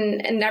size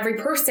and every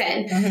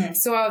person. Mhm.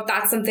 So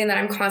that's something that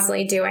I'm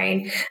constantly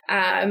doing.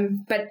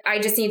 But I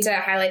just need to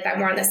highlight that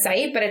more on the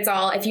site. But it's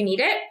all, if you need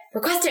it,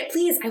 request it,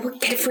 please. I will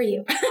get it for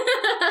you.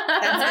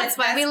 That's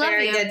why we love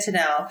very you. good to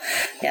know.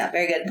 Yeah,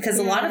 very good. Because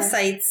a lot of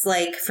sites,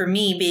 like for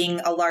me being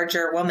a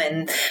larger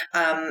woman,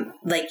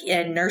 like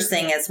in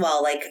nursing as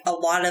well, like a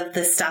lot of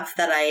the stuff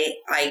that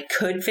I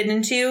could fit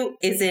into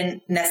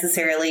isn't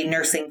necessarily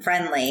nursing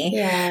friendly.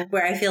 Yeah.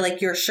 Where I feel like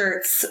your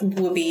shirts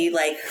would be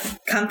like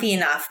comfy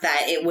enough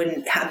that it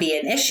wouldn't be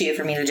an issue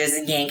for me to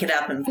just yank it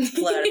up and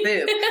pull out a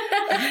boob.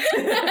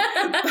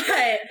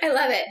 I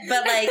love it.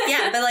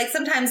 But like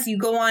sometimes you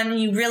go on and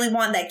you really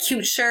want that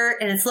cute shirt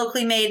and it's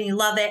locally made and you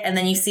love it, and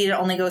then you see it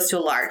only goes to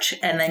a large,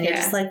 and then you're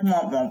just like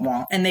womp womp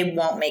womp, and they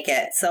won't make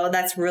it. So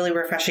that's really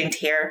refreshing to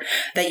hear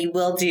that you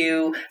will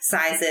do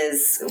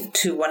sizes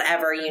to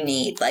whatever you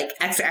need, like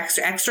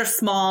extra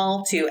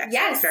small to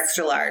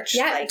extra large.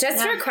 Yeah, like,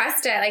 just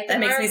request it. Like That the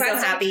makes more me so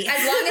requests- happy.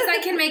 As long as I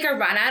can make a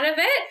run out of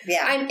it,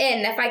 Yeah. I'm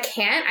in. If I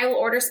can't, I will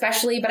order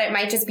specially, but it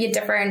might just be a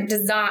different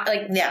design,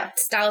 like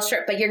style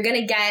shirt. But you're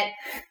gonna get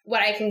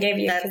what I can give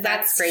you because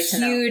That's that's great to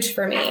know. huge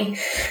for me.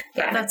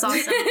 Yeah, That's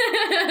awesome.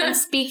 And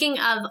speaking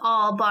of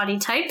all body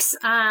types,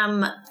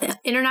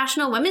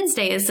 International Women's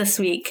Day is this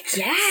week.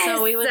 Yes.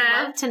 So we would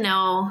love to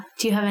know,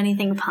 do you have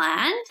anything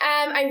planned?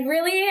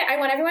 I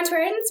want everyone to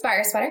wear an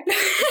Inspire sweater.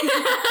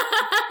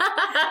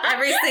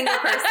 every single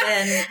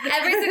person.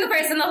 Every single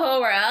person in the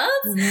whole world,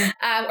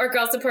 or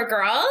Girls Support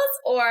Girls,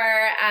 or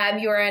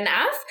You Are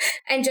Enough,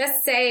 and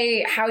just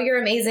say how you're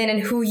amazing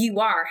and who you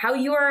are, how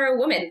you are a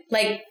woman.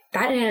 Like,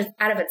 that in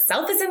out of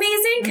itself is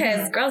amazing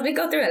because girls, we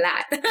go through a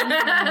lot.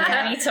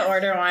 I need to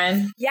order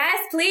one. Yes,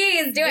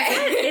 please do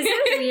it. Is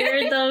it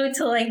weird though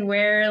to like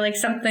wear like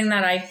something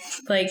that I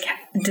like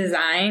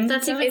designed?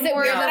 That's even Is it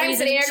more weird of a that I'm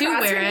reason sitting to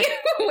across wear from it.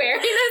 you wearing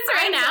this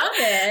right now?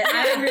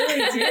 I really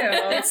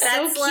do. It's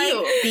That's so like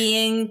cute.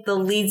 being the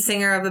lead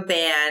singer of a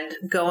band,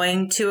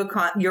 going to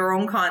your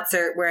own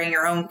concert, wearing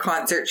your own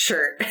concert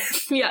shirt,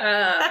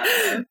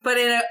 but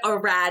in a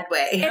rad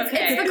way.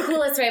 It's the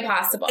coolest way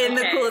possible. In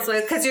the coolest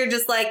way, because you're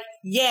just like,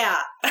 yeah.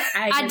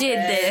 I did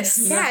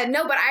this. Yeah,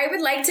 no, but I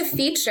would like to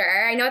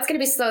feature. I know it's going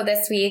to be slow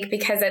this week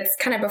because it's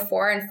kind of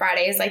before, and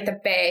Friday is like the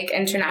big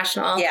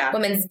International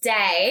Women's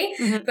Day.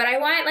 Mhm. But I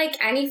want like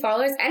any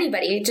followers,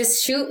 anybody,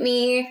 just shoot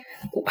me.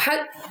 How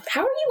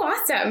are you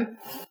awesome?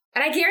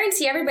 And I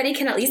guarantee everybody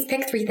can at least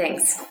pick 3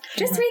 things.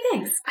 Just 3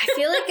 things. I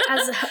feel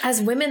like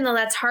as women though,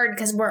 that's hard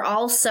because we're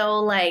all so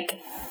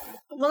like,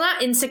 well,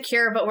 not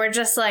insecure, but we're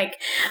just like,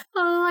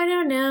 oh, I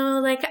don't know.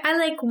 Like, I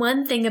like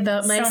one thing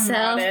about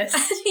myself. modest.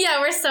 Yeah,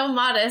 we're so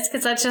modest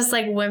because that's just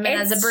like women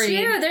as a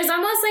breed. True. There's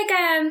almost like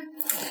I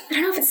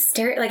don't know if it's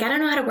I don't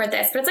know how to word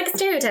this, but it's like a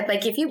stereotype.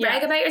 Like if you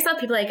brag about yourself,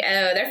 people are like,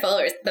 oh, they're full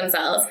of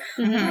themselves.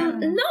 Mm-hmm.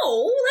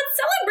 No, let's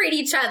celebrate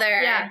each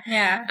other.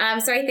 Yeah.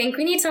 So I think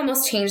we need to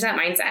almost change that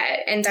mindset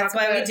and That's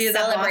talk why we about do the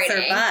boss or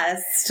celebrating.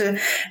 bust.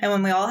 And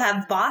when we all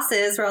have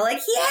bosses, we're like,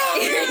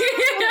 yeah,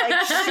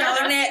 like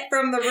shouting it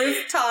from the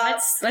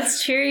rooftops.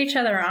 Let's cheer each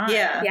other on.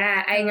 Yeah.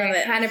 Yeah, I agree,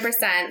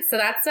 100%. So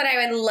that's what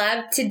I would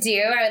love to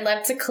do. I would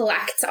love to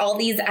collect all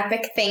these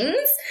epic things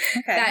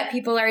that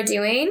people are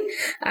doing.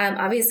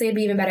 Obviously, it'd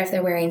be even better if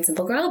they're wearing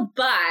Simple Girl,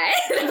 but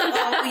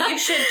Well, you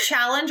should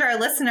challenge our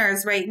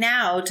listeners right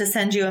now to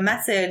send you a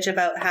message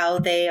about how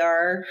they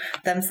are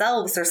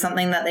themselves or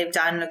something that they've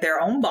done with their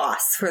own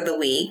boss for the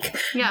week.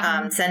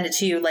 Yeah. Send it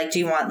to you. Like, do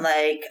you want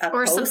like a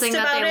Or post something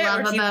that about they it, love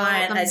or do you about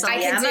want a themselves.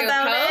 I can DM do a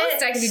about post.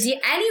 it? I can do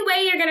any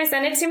way you're going to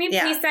send it to me.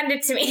 Yeah. Please send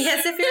it to me.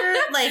 Because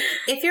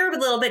if you're a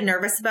little bit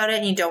nervous about it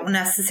and you don't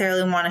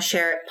necessarily want to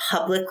share it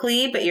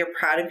publicly, but you're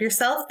proud of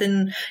yourself,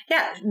 then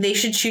yeah, they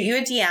should shoot you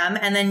a DM,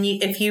 and then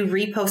if you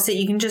repost it,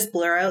 you can just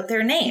blur out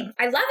their name.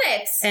 I love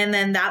it. And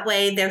then that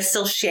way they're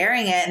still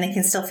sharing it and they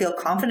can still feel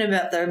confident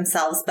about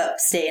themselves, but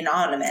stay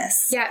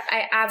anonymous. Yeah,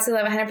 I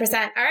absolutely love 100%.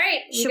 All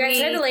right, you Should guys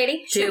we- heard the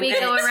lady. Should we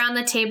go around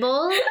the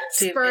table,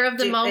 spur of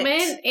the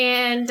moment,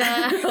 and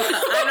I'm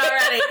not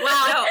ready.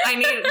 Wow.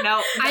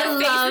 No. I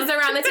love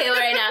around the table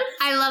right now.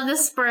 I love the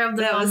spur of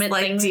the That was moment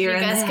like things deer you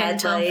in the guys can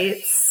tell.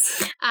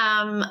 headlights.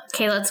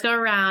 Okay, let's go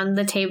around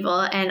the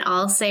table, and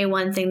I'll say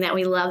one thing that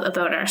we love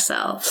about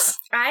ourselves,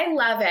 I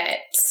love it.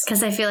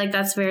 because I feel like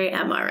that's very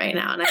Emma right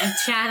now, and I'm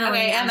channeling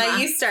Okay, Emma,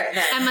 you start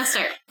then. Emma,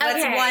 start. What's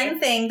Okay. one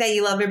thing that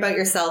you love about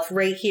yourself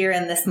right here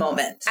in this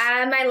moment?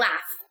 My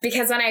laugh.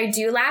 Because when I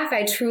do laugh,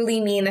 I truly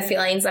mean the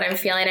feelings that I'm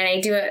feeling, and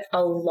I do it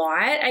a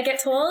lot, I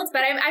get told.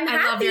 But I'm I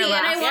love happy, your and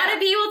laugh, I want yeah. to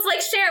be able to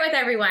like share it with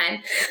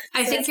everyone.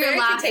 I think it's your very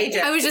laugh.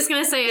 contagious. I was just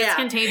gonna say it's Yeah.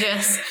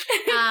 contagious.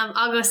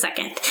 I'll go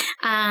second.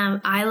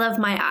 I love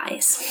my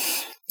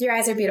eyes. Your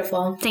eyes are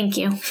beautiful. Thank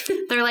you.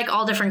 They're like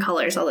all different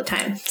colors all the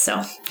time.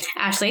 So,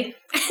 Ashley.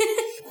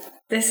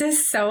 This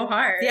is so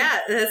hard.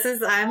 Yeah,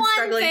 I'm One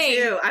struggling thing.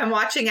 too. I'm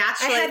watching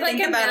Ashley I had, like,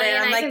 think a about it.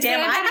 million I'm I like, can damn,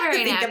 say I have to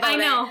right think now. about I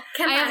know. it.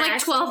 Come I have on, like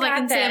Ash, 12 you I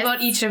can got say this.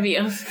 about each of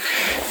you.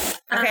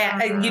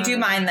 Okay, you do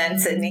mine then,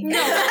 Sydney.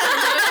 No,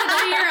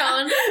 do your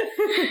own.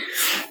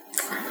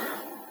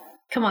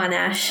 Come on,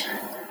 Ash.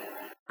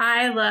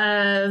 I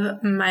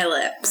love my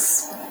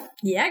lips.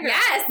 Yeah,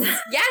 Yes, 100%.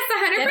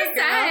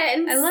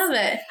 I love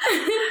it.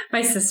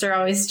 My sister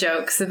always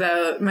jokes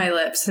about my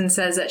lips and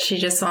says that she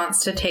just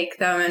wants to take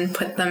them and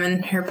put them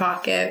in her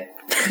pocket.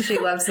 She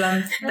loves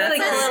them. That's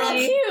Like, a little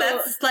cute.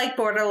 That's like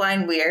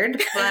borderline weird,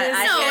 but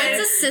I No, get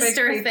it's a it.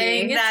 sister creepy.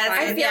 thing. It's That's- fine.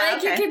 I feel Yeah,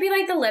 like you okay. could be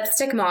like the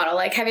lipstick model.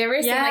 Like, have you ever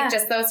seen Yeah. like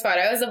just those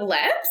photos of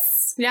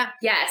lips? Yeah,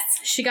 Yes,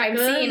 she got I'm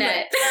good seeing lips.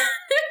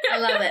 it. I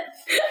love it.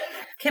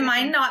 Can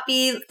mine not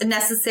be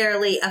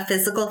necessarily a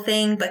physical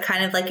thing, but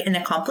kind of like an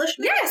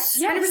accomplishment? Yes,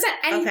 100%.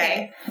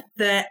 Anything.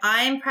 Okay.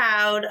 I'm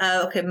proud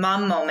of,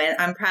 mom moment.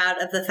 I'm proud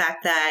of the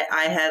fact that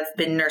I have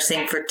been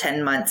nursing for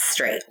 10 months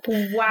straight.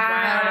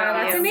 Wow,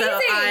 that's So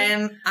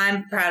amazing. So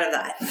I'm proud of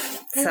that.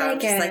 So I'm like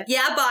just it. like,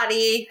 yeah,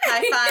 body,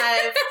 high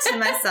five to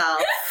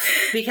myself.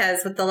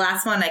 Because with the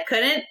last one, I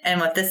couldn't.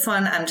 And with this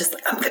one, I'm just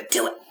like, I'm going to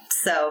do it.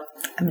 So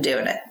I'm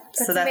doing it.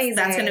 So that's amazing.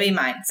 going to be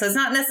mine. So it's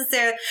not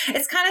necessarily,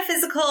 it's kind of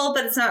physical,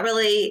 but it's not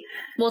really,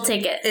 We'll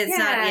take it. it's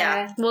not,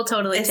 yeah. We'll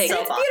totally It's take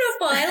so it. boss.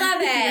 Beautiful. I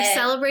love You're it.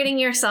 celebrating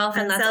yourself,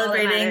 and I'm that's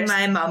celebrating all that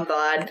my matters. mom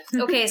bod.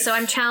 Okay, so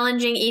I'm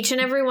challenging each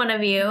and every one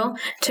of you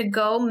to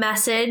go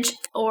message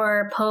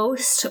or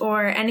post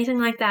or anything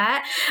like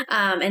that,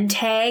 and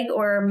tag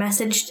or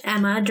message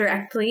Emma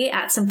directly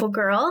at Simple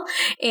Girl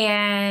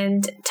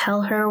and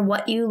tell her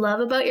what you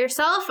love about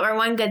yourself, or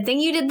one good thing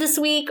you did this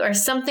week, or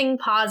something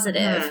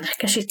positive,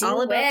 because she's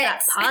all about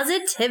that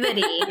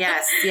positivity.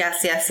 Yes.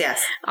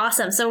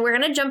 Awesome. So we're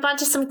gonna jump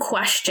onto some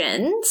questions.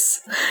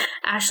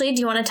 Ashley,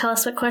 do you want to tell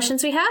us what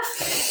questions we have?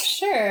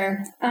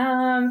 Sure.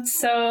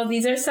 So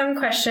these are some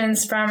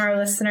questions from our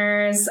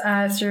listeners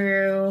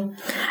through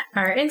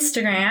our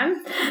Instagram.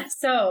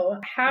 So,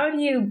 how do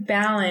you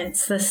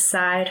balance the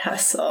side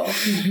hustle?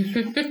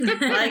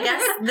 Well, I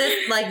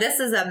guess this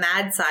is a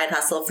mad side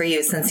hustle for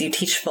you since you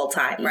teach full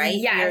time, right?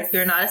 Yes.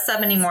 You're not a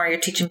sub anymore. You're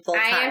teaching full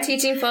time. I am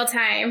teaching full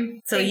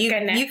time. So you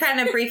kind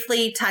of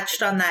briefly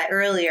touched on that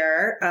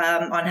earlier,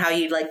 on how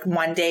you like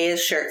one day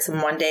is shirts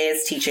and one day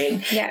is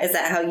teaching. Yes. Is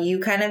that how you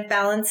kind of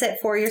balance it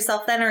for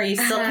yourself then, or are you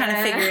still kind of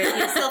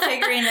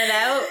figuring it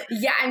out?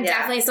 Yeah, I'm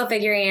definitely still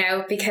figuring it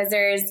out because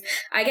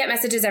I get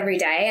messages every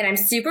day and I'm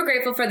super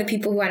grateful for the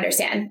people who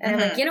understand. And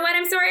I'm like, you know what?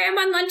 I'm sorry, I'm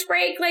on lunch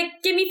break. Like,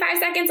 give me 5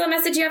 seconds. I'll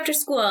message you after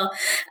school.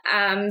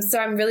 So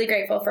I'm really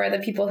grateful for the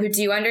people who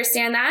do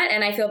understand that.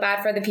 And I feel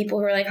bad for the people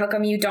who are like, how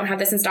come you don't have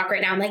this in stock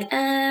right now? I'm like,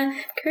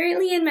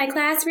 currently in my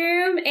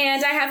classroom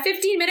and I have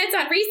 15 minutes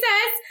on recess.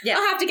 Yeah.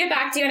 I'll have to get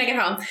back to you when I get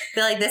home.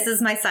 Feel like this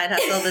is my side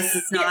hustle. This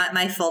is not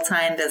my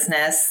full-time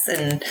business.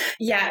 And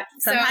Yeah.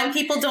 sometimes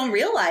people don't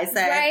realize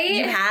that Right?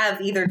 you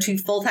have either 2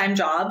 full-time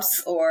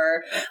jobs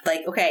or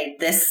like, okay,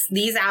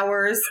 these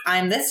hours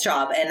I'm this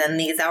job and then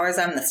these hours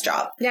I'm this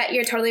job. Yeah,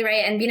 you're totally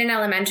right. And being an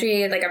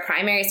elementary, like a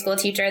primary school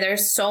teacher,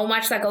 there's so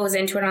much that goes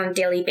into it on a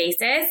daily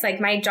basis. Like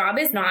my job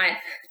is not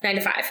 9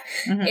 to 5.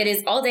 Mhm. It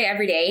is all day,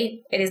 every day.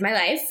 It is my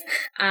life.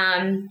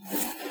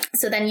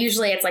 So then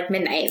usually it's like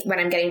midnight when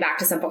I'm getting back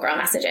to Simple Girl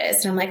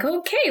messages. And I'm like,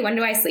 okay, when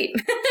do I sleep?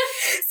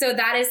 So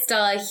that is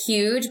still a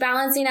huge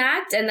balancing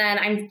act. And then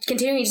I'm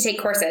continuing to take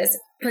courses.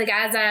 like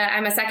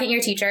I'm a second year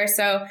teacher.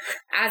 So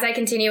as I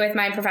continue with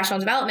my professional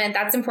development,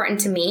 that's important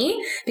to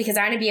me because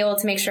I want to be able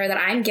to make sure that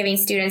I'm giving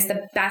students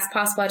the best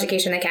possible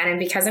education they can. And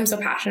because I'm so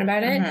passionate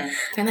about it,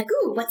 I'm like,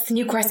 ooh, what's the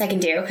new course I can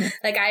do?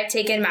 Like I've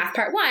taken Math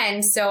Part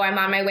 1. So I'm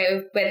on my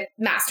way with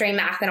mastering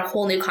math and a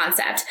whole new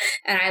concept.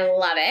 And I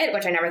love it,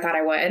 which I never thought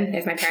I would.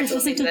 If my parents are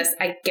listening to this,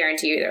 I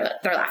guarantee you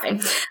they're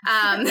laughing.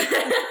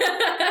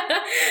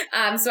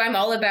 So I'm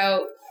all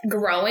about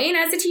growing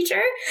as a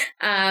teacher.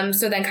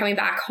 So then coming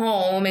back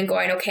home and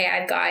going, okay,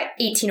 I've got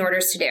 18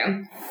 orders to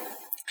do.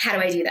 How do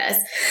I do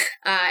this?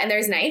 And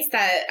there's nights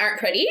that aren't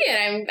pretty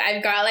and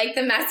I've got like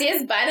the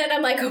messiest bun and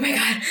I'm like, oh my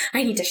God,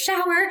 I need to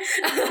shower.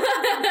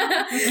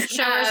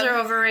 Showers are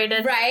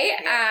overrated. Right.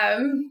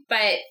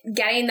 But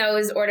getting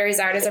those orders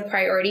out is a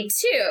priority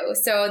too.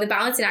 So the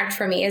balancing act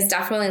for me is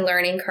definitely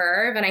learning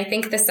curve. And I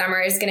think the summer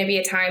is going to be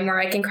a time where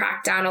I can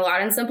crack down a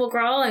lot on Simple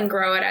Girl and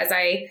grow it as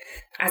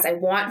I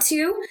want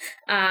to.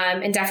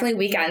 And definitely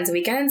weekends.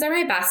 Weekends are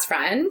my best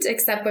friend,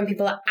 except when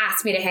people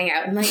ask me to hang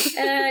out. I'm like,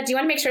 do you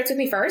want to make shirts with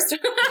me first?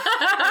 Like,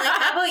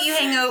 how about you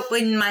hang out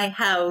in my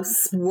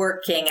house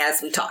working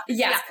as we talk?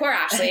 Yes, poor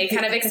Ashley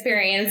kind of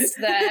experienced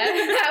how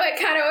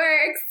it kind of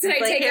works. And I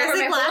take over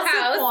my whole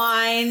house. Of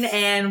wine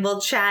and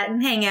we'll chat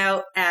and hang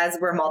out as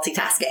we're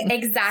multitasking.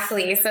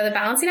 Exactly. So the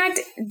balancing act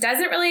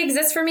doesn't really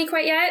exist for me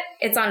quite yet.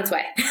 It's on its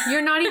way.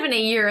 You're not even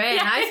a year in.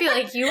 I feel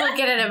like you will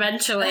get it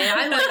eventually.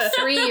 I'm like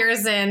 3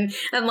 years in.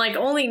 I'm like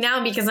only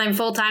now because I'm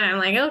full time. I'm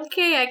like,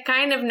 okay, I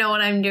kind of know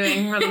what I'm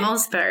doing for the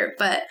most part,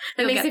 but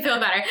it makes me feel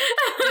better.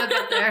 You'll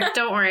get there.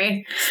 Don't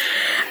worry.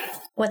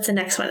 What's the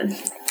next one?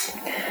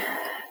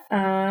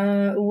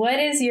 What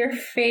is your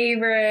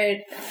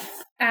favorite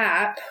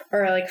app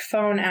or like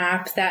phone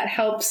app that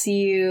helps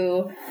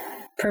you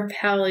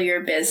propel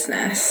your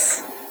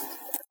business?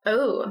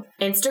 Oh,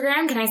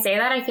 Instagram. Can I say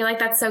that? I feel like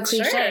that's so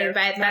cliche, sure.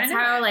 but that's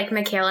how like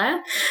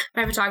Michaela,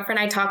 my photographer, and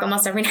I talk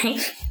almost every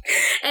night.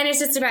 And it's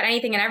just about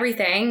anything and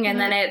everything. And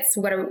then it's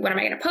what am I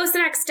going to post the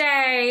next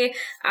day?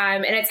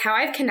 And it's how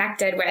I've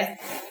connected with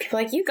people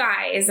like you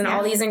guys and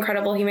all these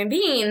incredible human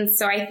beings.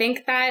 So I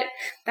think that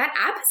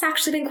app has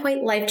actually been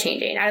quite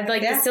life-changing. Out of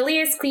like the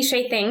silliest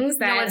cliche things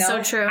that it's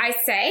so true. I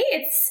say,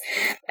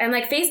 and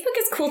like Facebook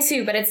is cool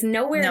too, but it's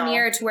nowhere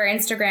near to where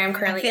Instagram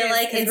currently is. I feel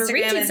like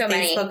Instagram and so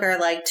Facebook are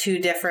like two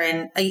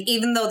different,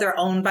 even though they're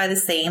owned by the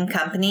same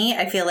company,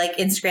 I feel like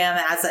Instagram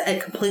has a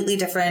completely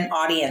different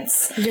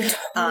audience. You're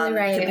totally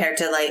right. Compared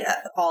to like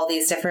all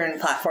these different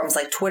platforms.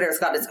 Like Twitter's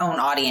got its own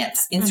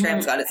audience.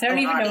 Instagram's got its own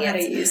audience. I don't even know how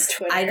to use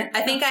Twitter.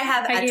 I think I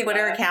have a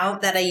Twitter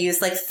account that I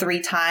used like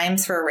 3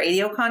 times for a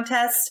radio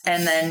contest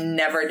and then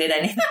never did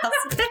anything else.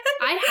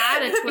 I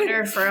had a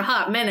Twitter for a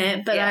hot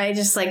minute, but I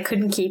just like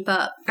couldn't keep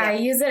up. I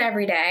use it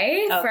every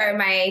day for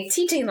my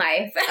teaching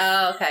life.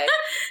 Oh, okay.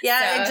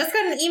 Yeah, I just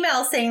got an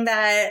email saying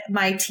that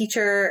my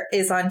teacher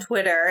is on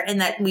Twitter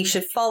and that we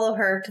should follow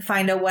her to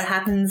find out what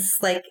happens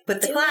like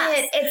with the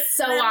class. It's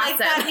so awesome. Like,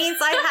 that means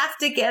I have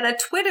to get a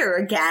Twitter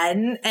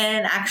again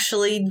and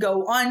actually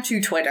go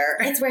onto Twitter.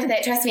 It's worth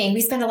it. Trust me.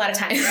 We spend a lot of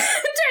time trying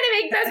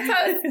to make those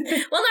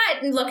posts. Well,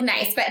 not look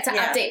nice, but to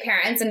update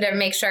parents and to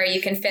make sure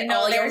you can fit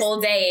all your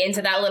whole day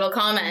into that little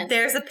comment.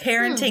 There's a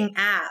parenting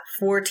app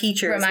for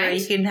teachers where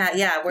you can have,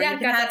 you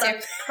can have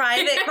a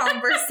private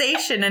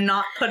conversation and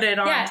not put it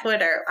on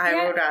Twitter.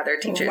 I would rather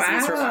teachers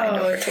use Remind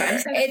over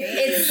Twitter.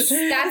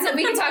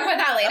 We can talk about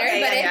that later,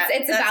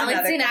 it's a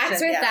balancing act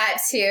with that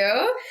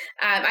too.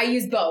 I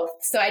use both,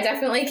 so I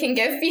definitely can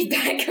give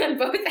feedback on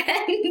both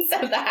ends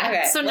of that.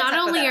 Okay, so not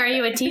only are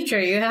you a teacher,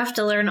 you have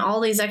to learn all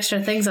these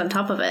extra things on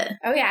top of it.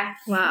 Oh yeah.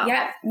 Wow.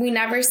 Yep. We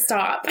never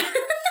stop.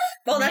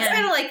 Well, that's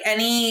kind of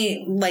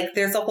like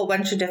there's a whole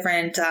bunch of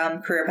different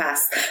career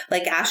paths.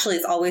 Like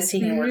Ashley's always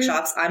taking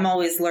workshops. I'm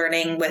always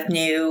learning with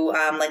new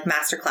like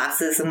master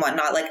classes and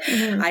whatnot. Like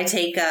I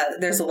take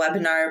there's a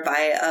webinar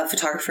by a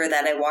photographer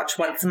that I watch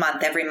once a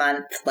month, every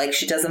month. Like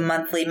she does a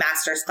monthly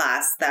master's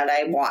class that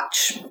I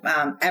watch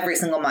every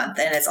single month,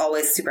 and it's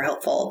always super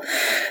helpful.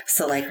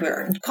 So like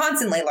we're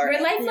constantly learning.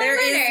 We're lifelong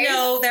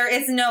learners. There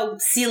is no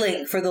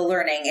ceiling for the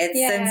learning.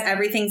 Since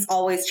everything's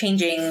always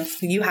changing,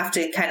 you have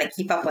to kind of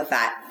keep up with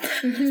that.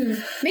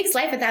 Makes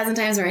life 1,000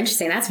 times more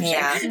interesting, that's for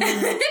sure.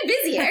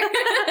 Busier.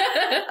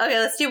 Okay,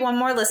 let's do one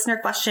more listener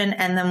question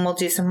and then we'll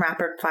do some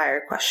rapid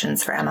fire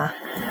questions for Emma.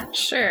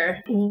 Sure.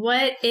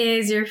 What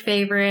is your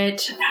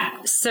favorite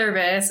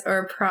service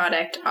or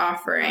product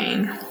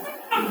offering?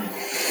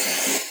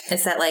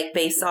 Is that like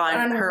based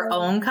on her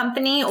own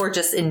company or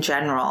just in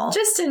general?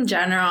 Just in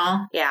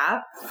general.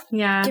 Yeah.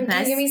 Yeah. Can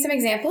you give me some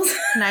examples?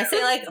 Can I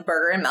say like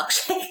burger and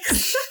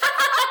milkshakes?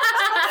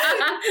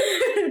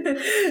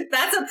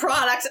 That's a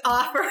product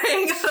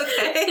offering,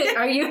 okay?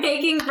 Are you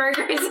making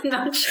burgers and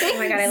milkshakes? Oh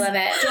my God, I love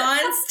it.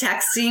 John's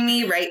texting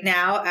me right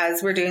now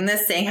as we're doing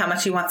this saying how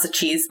much he wants a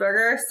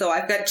cheeseburger. So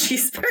I've got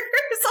cheeseburgers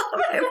on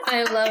my mind.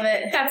 I love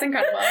it. That's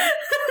incredible.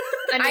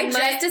 I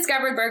just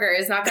discovered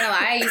burgers, not gonna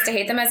lie. I used to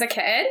hate them as a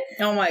kid.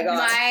 Oh my God.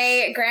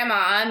 My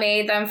grandma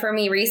made them for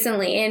me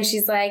recently and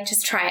she's like,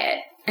 just try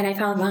it. and I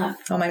fell in love.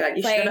 Oh my God,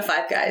 you should go to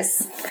Five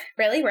Guys.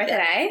 Really? Worth it,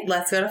 eh?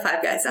 Let's go to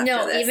Five Guys after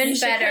No, this. even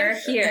better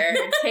here.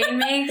 Tay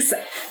makes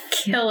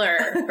killer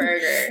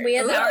burgers. We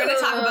had Now we're going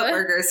to talk about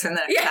burgers from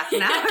the next half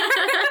an hour.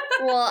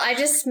 Well, I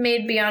just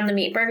made Beyond the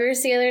Meat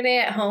burgers the other day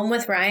at home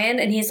with Ryan,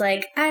 and he's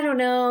like, I don't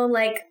know,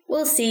 like,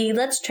 we'll see,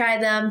 let's try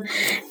them.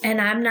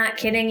 And I'm not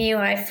kidding you,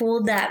 I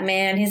fooled that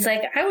man. He's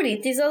like, I would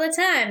eat these all the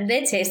time.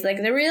 They taste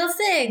like the real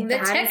thing. The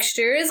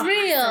texture is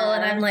real.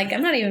 And I'm like,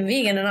 I'm not even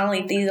vegan, and I'll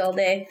eat these all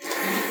day.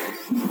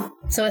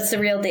 So it's the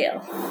real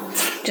deal.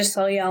 Just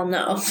so y'all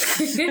know.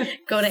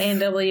 Go to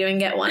A&W and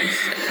get one.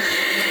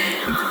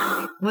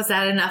 Was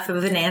that enough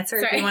of an answer?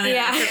 Sorry. Do you want an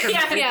answer from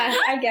me?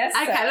 I guess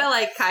I kind of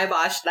like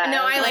kiboshed that.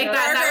 No, I like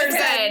that. That was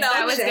good.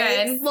 That was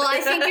good. Well, I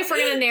think if we're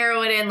going to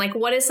narrow it in, like,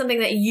 what is something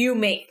that you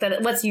make?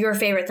 What's your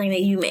favorite thing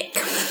that you make?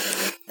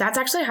 That's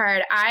actually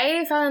hard.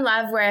 I fell in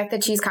love with the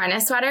Choose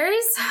Kindness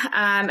sweaters,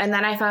 and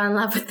then I fell in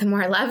love with the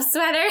More Love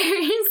sweaters.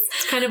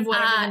 It's kind of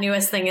whatever the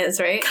newest thing is,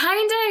 right?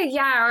 Kind of,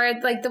 yeah. Or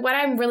like what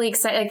I'm really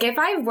excited. Like if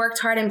I worked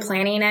hard in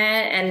planning it,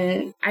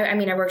 and I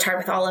mean I worked hard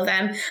with all of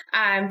them,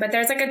 but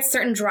there's like a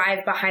certain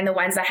drive behind the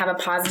ones that have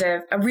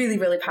a really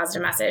really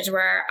positive message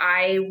where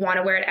I want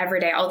to wear it every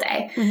day, all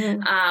day.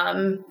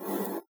 Mm-hmm.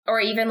 Or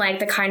even like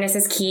the Kindness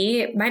is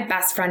Key. My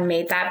best friend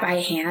made that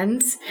by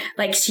hand.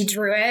 Like she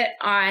drew it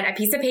on a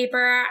piece of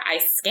paper. I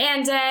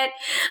scanned it.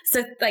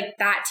 So like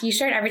that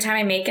t-shirt, every time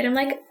I make it, I'm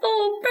like,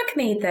 oh, Brooke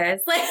made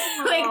this. Like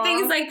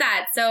things like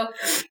that. So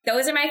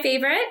those are my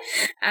favorite.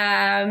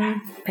 My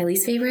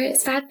least favorite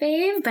is Fat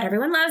Fave, but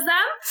everyone loves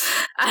them.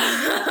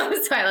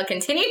 So I will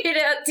continue to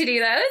do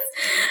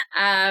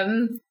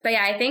those. But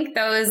yeah, I think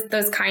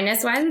those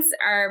Kindness ones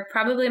are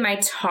probably my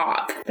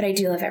top, but I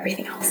do love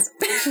everything else.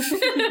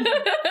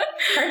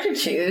 Hard to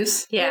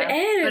choose. Yeah. It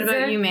is. What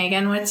about you,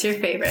 Megan? What's your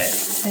favorite?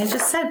 I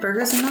just said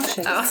burgers and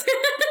milkshakes. Oh.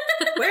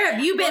 Where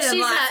have you been in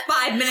the last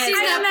 5 minutes she's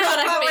of not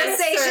that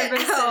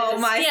conversation? Oh,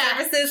 my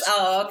services?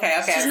 Oh,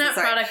 okay. She's not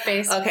sorry.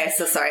 product-based. Okay,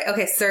 so sorry.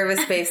 Okay,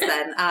 service-based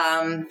then.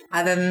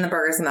 Other than the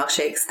burgers and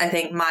milkshakes, I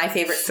think my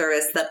favorite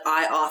service that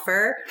I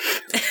offer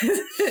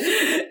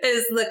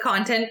is the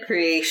content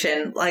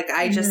creation. Like,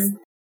 I just...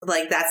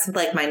 Like, that's,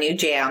 like, my new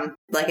jam.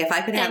 Like, if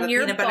I could have a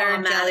peanut butter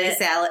and jelly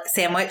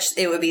sandwich,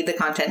 it would be the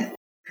content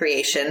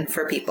creation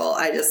for people.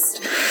 I love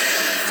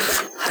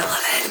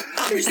it.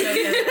 You're so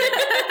good.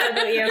 How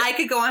about you? I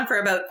could go on for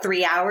about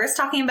 3 hours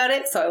talking about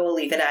it, so I will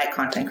leave it at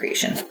content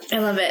creation. I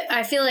love it.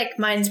 I feel like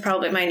mine's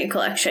probably my new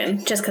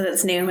collection, just because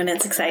it's new and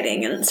it's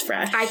exciting and it's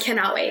fresh. I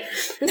cannot wait.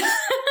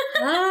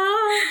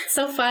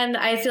 So fun.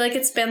 I feel like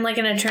it's been like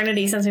an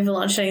eternity since we've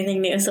launched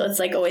anything new, so it's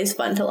like always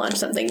fun to launch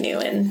something new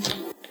and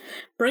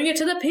bring it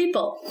to the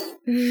people.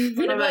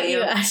 What about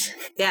you, Ash?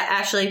 Yeah,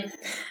 Ashley.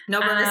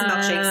 No burgers and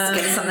milkshakes.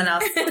 Get something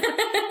else.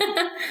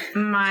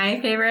 My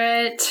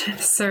favorite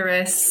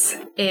service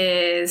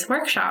is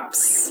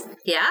workshops.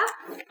 Yeah?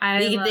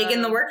 Are you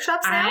digging the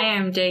workshops now? I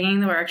am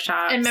digging the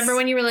workshops. And remember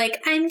when you were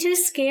like, I'm too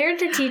scared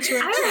to teach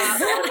workshops? I was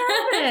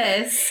so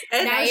nervous.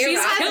 And Now she's you're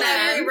got welcome.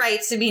 every right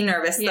to be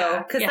nervous, though,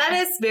 Yeah, because that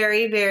is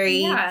very,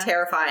 very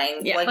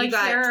terrifying. Yeah, like you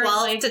got you're,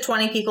 12 to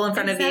 20 people in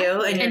front of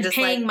you, and you're And just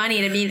paying like...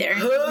 money to be there.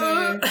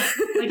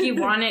 Like you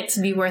want it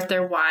to be worth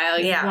their while.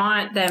 You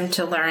want them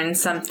to learn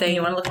something.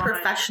 You want to look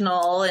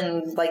professional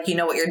and like you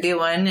know what you're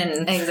doing,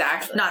 and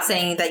exactly. not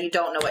saying that you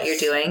don't know what you're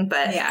doing,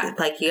 but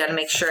like you got to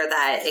make sure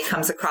that it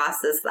comes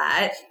across as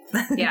that.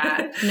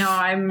 Yeah, no,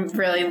 I'm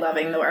really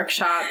loving the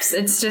workshops.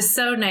 It's just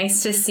so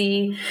nice to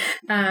see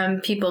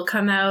people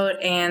come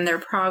out and their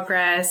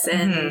progress,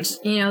 and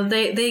you know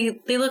they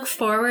look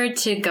forward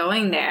to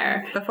going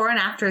there. Before and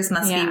afters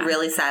must be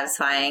really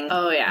satisfying.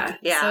 Oh yeah,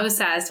 so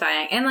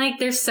satisfying. And like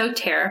they're so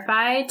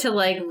terrified to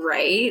like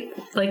write.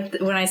 Like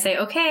when I say,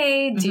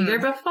 okay, do your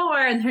before,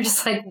 and they're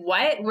just like,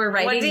 what? We're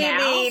writing what do now?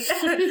 You mean?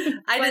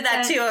 I did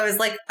that too. I was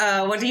like,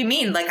 what do you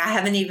mean? Like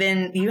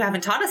you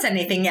haven't taught us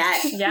anything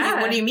yet.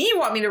 Yeah. What do you mean you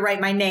want me to write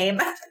my name?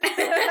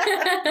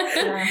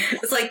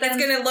 It's like, that's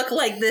going to look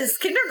like this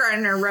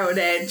kindergartner wrote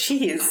it.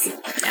 Jeez.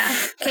 Yeah.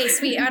 Okay,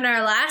 sweet. And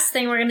our last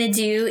thing we're going to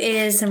do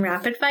is some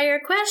rapid fire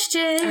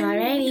questions.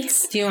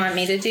 Alrighty. Do you want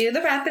me to do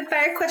the rapid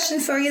fire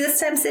questions for you this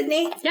time,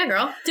 Sydney? Yeah,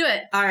 girl. Do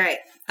it. All right.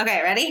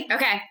 Okay, ready?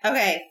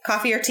 Okay.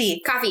 Coffee or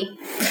tea? Coffee.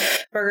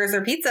 Burgers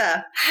or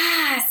pizza?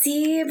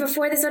 See,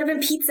 before this would have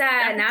been pizza.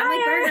 Now I'm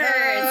like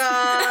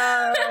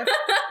burgers.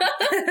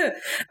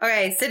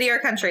 Okay, city or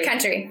country?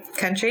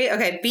 Country.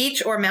 Okay,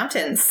 beach or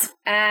mountains?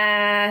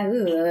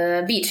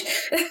 Beach.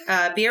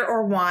 Beer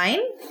or wine?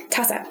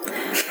 Toss up.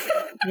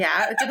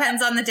 Yeah, it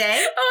depends on the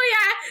day. Oh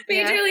yeah,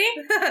 majorly.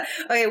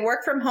 Okay,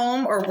 work from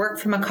home or work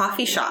from a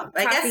coffee shop?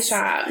 Coffee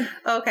shop.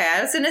 Okay,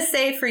 I was gonna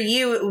say for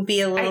you it would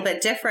be a little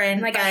bit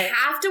different. Like I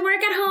have to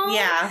work at home.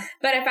 Yeah.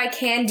 But if I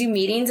can do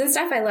meetings and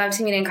stuff, I love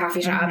to meet in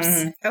coffee shops.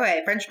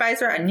 Okay, French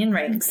fries or onion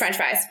rings? French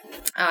fries.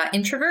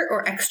 Introvert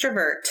or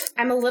extrovert?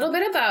 I'm a little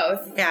bit of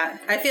both. Yeah,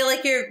 I feel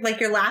like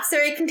your laugh's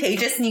very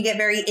contagious and you get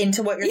very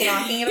into what you're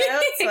talking about.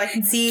 out so I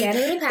can see Get a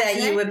little that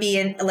passionate. you would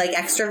be like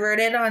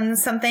extroverted on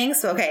some things.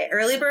 So, okay,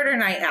 early bird or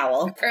night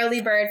owl?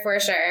 Early bird for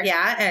sure.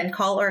 Yeah, and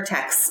call or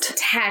text?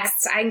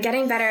 Text. I'm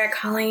getting better at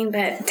calling,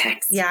 but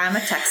text. Yeah, I'm a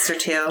texter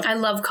too. I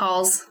love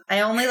calls. I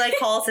only like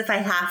calls if I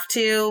have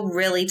to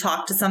really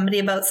talk to somebody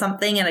about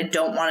something and I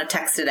don't want to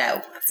text it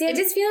out. See, I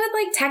just feel with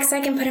like text, I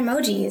can put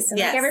emojis. So,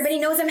 Yes. like everybody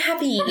knows I'm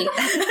happy.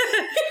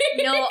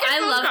 No, I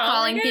love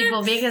calling again.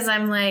 people because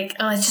I'm like,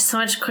 oh, it's just so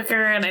much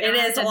quicker, and I It don't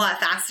have is to- a lot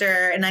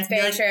faster, and I can be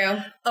Very like,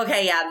 true.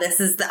 okay, yeah, this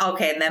is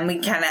okay, and then we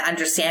kind of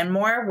understand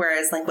more.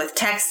 Whereas, like with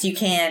text, you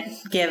can't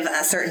give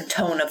a certain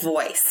tone of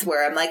voice.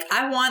 Where I'm like,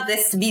 I want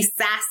this to be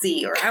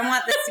sassy, or I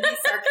want this to be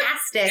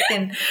sarcastic,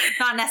 and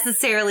not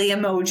necessarily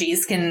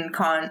emojis can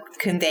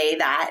convey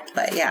that.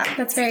 But yeah,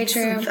 That's very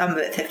true. I'm a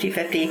bit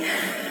 50-50.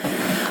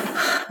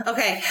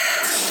 Okay,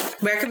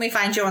 where can we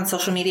find you on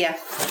social media?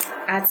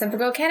 At Simple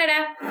Girl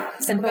Canada.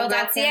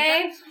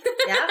 SimpleGirl.ca.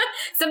 Yeah.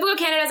 Simple Girl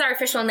Canada is our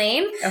official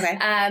name. Okay.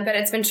 But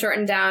it's been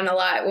shortened down a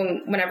lot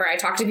whenever I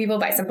talk to people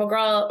by Simple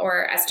Girl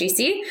or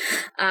SGC.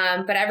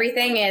 But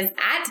everything is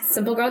at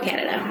Simple Girl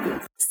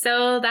Canada.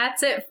 So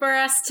that's it for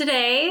us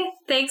today.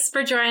 Thanks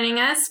for joining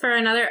us for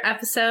another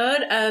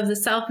episode of the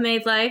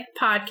Self-Made Life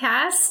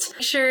podcast.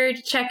 Make sure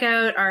to check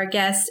out our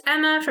guest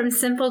Emma from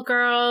Simple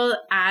Girl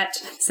at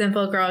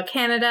Simple Girl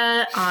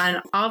Canada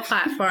on all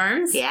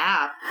platforms.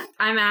 Yeah.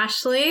 I'm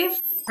Ashley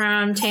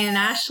from Tane and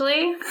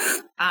Ashley.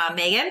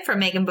 Megan from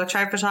Megan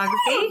Butchart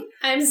Photography.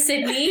 I'm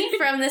Sydney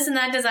from This and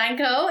That Design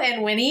Co.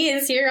 and Winnie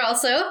is here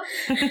also.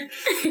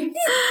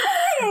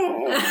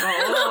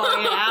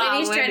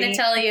 Winnie's trying to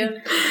tell you.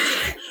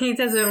 He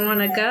doesn't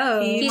want to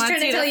go. He He's wants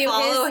trying to you tell you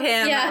follow his-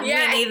 him, yeah.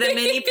 Winnie the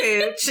Mini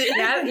Pooch.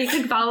 Yep, you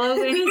can follow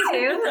Winnie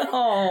too.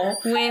 Oh.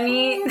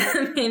 Winnie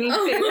the Mini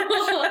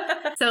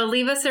Pooch. So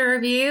leave us a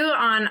review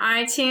on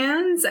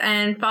iTunes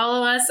and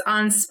follow us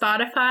on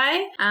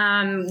Spotify.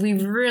 We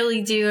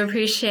really do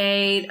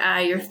appreciate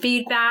your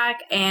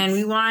feedback, and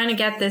we want to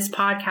get this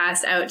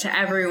podcast out to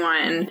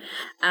everyone.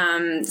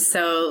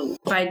 So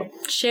by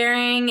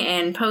sharing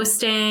and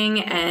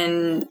posting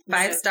and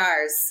 5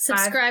 stars.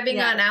 Subscribing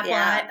Yeah. on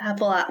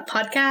Apple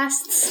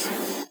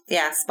Podcasts.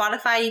 Yeah,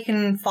 Spotify you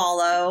can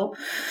follow,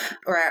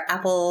 or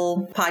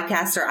Apple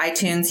Podcasts or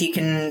iTunes you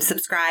can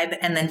subscribe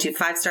and then do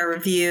 5-star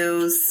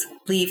reviews,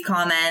 leave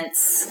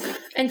comments.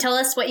 And tell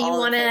us what you All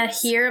want the to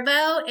things. hear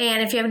about.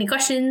 And if you have any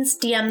questions,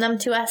 DM them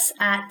to us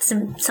at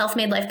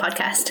Self-Made Life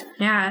Podcast.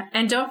 yeah,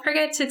 and don't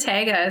forget to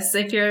tag us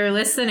if you're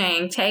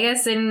listening. Tag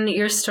us in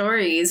your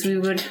stories. We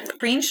would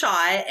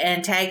Screenshot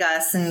and tag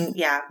us, and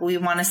yeah, we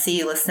want to see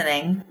you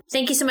listening.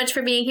 Thank you so much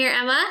for being here,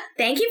 Emma.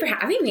 Thank you for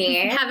having me.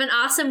 Have an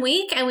awesome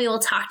week, and we will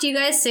talk to you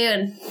guys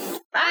soon.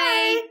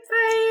 Bye.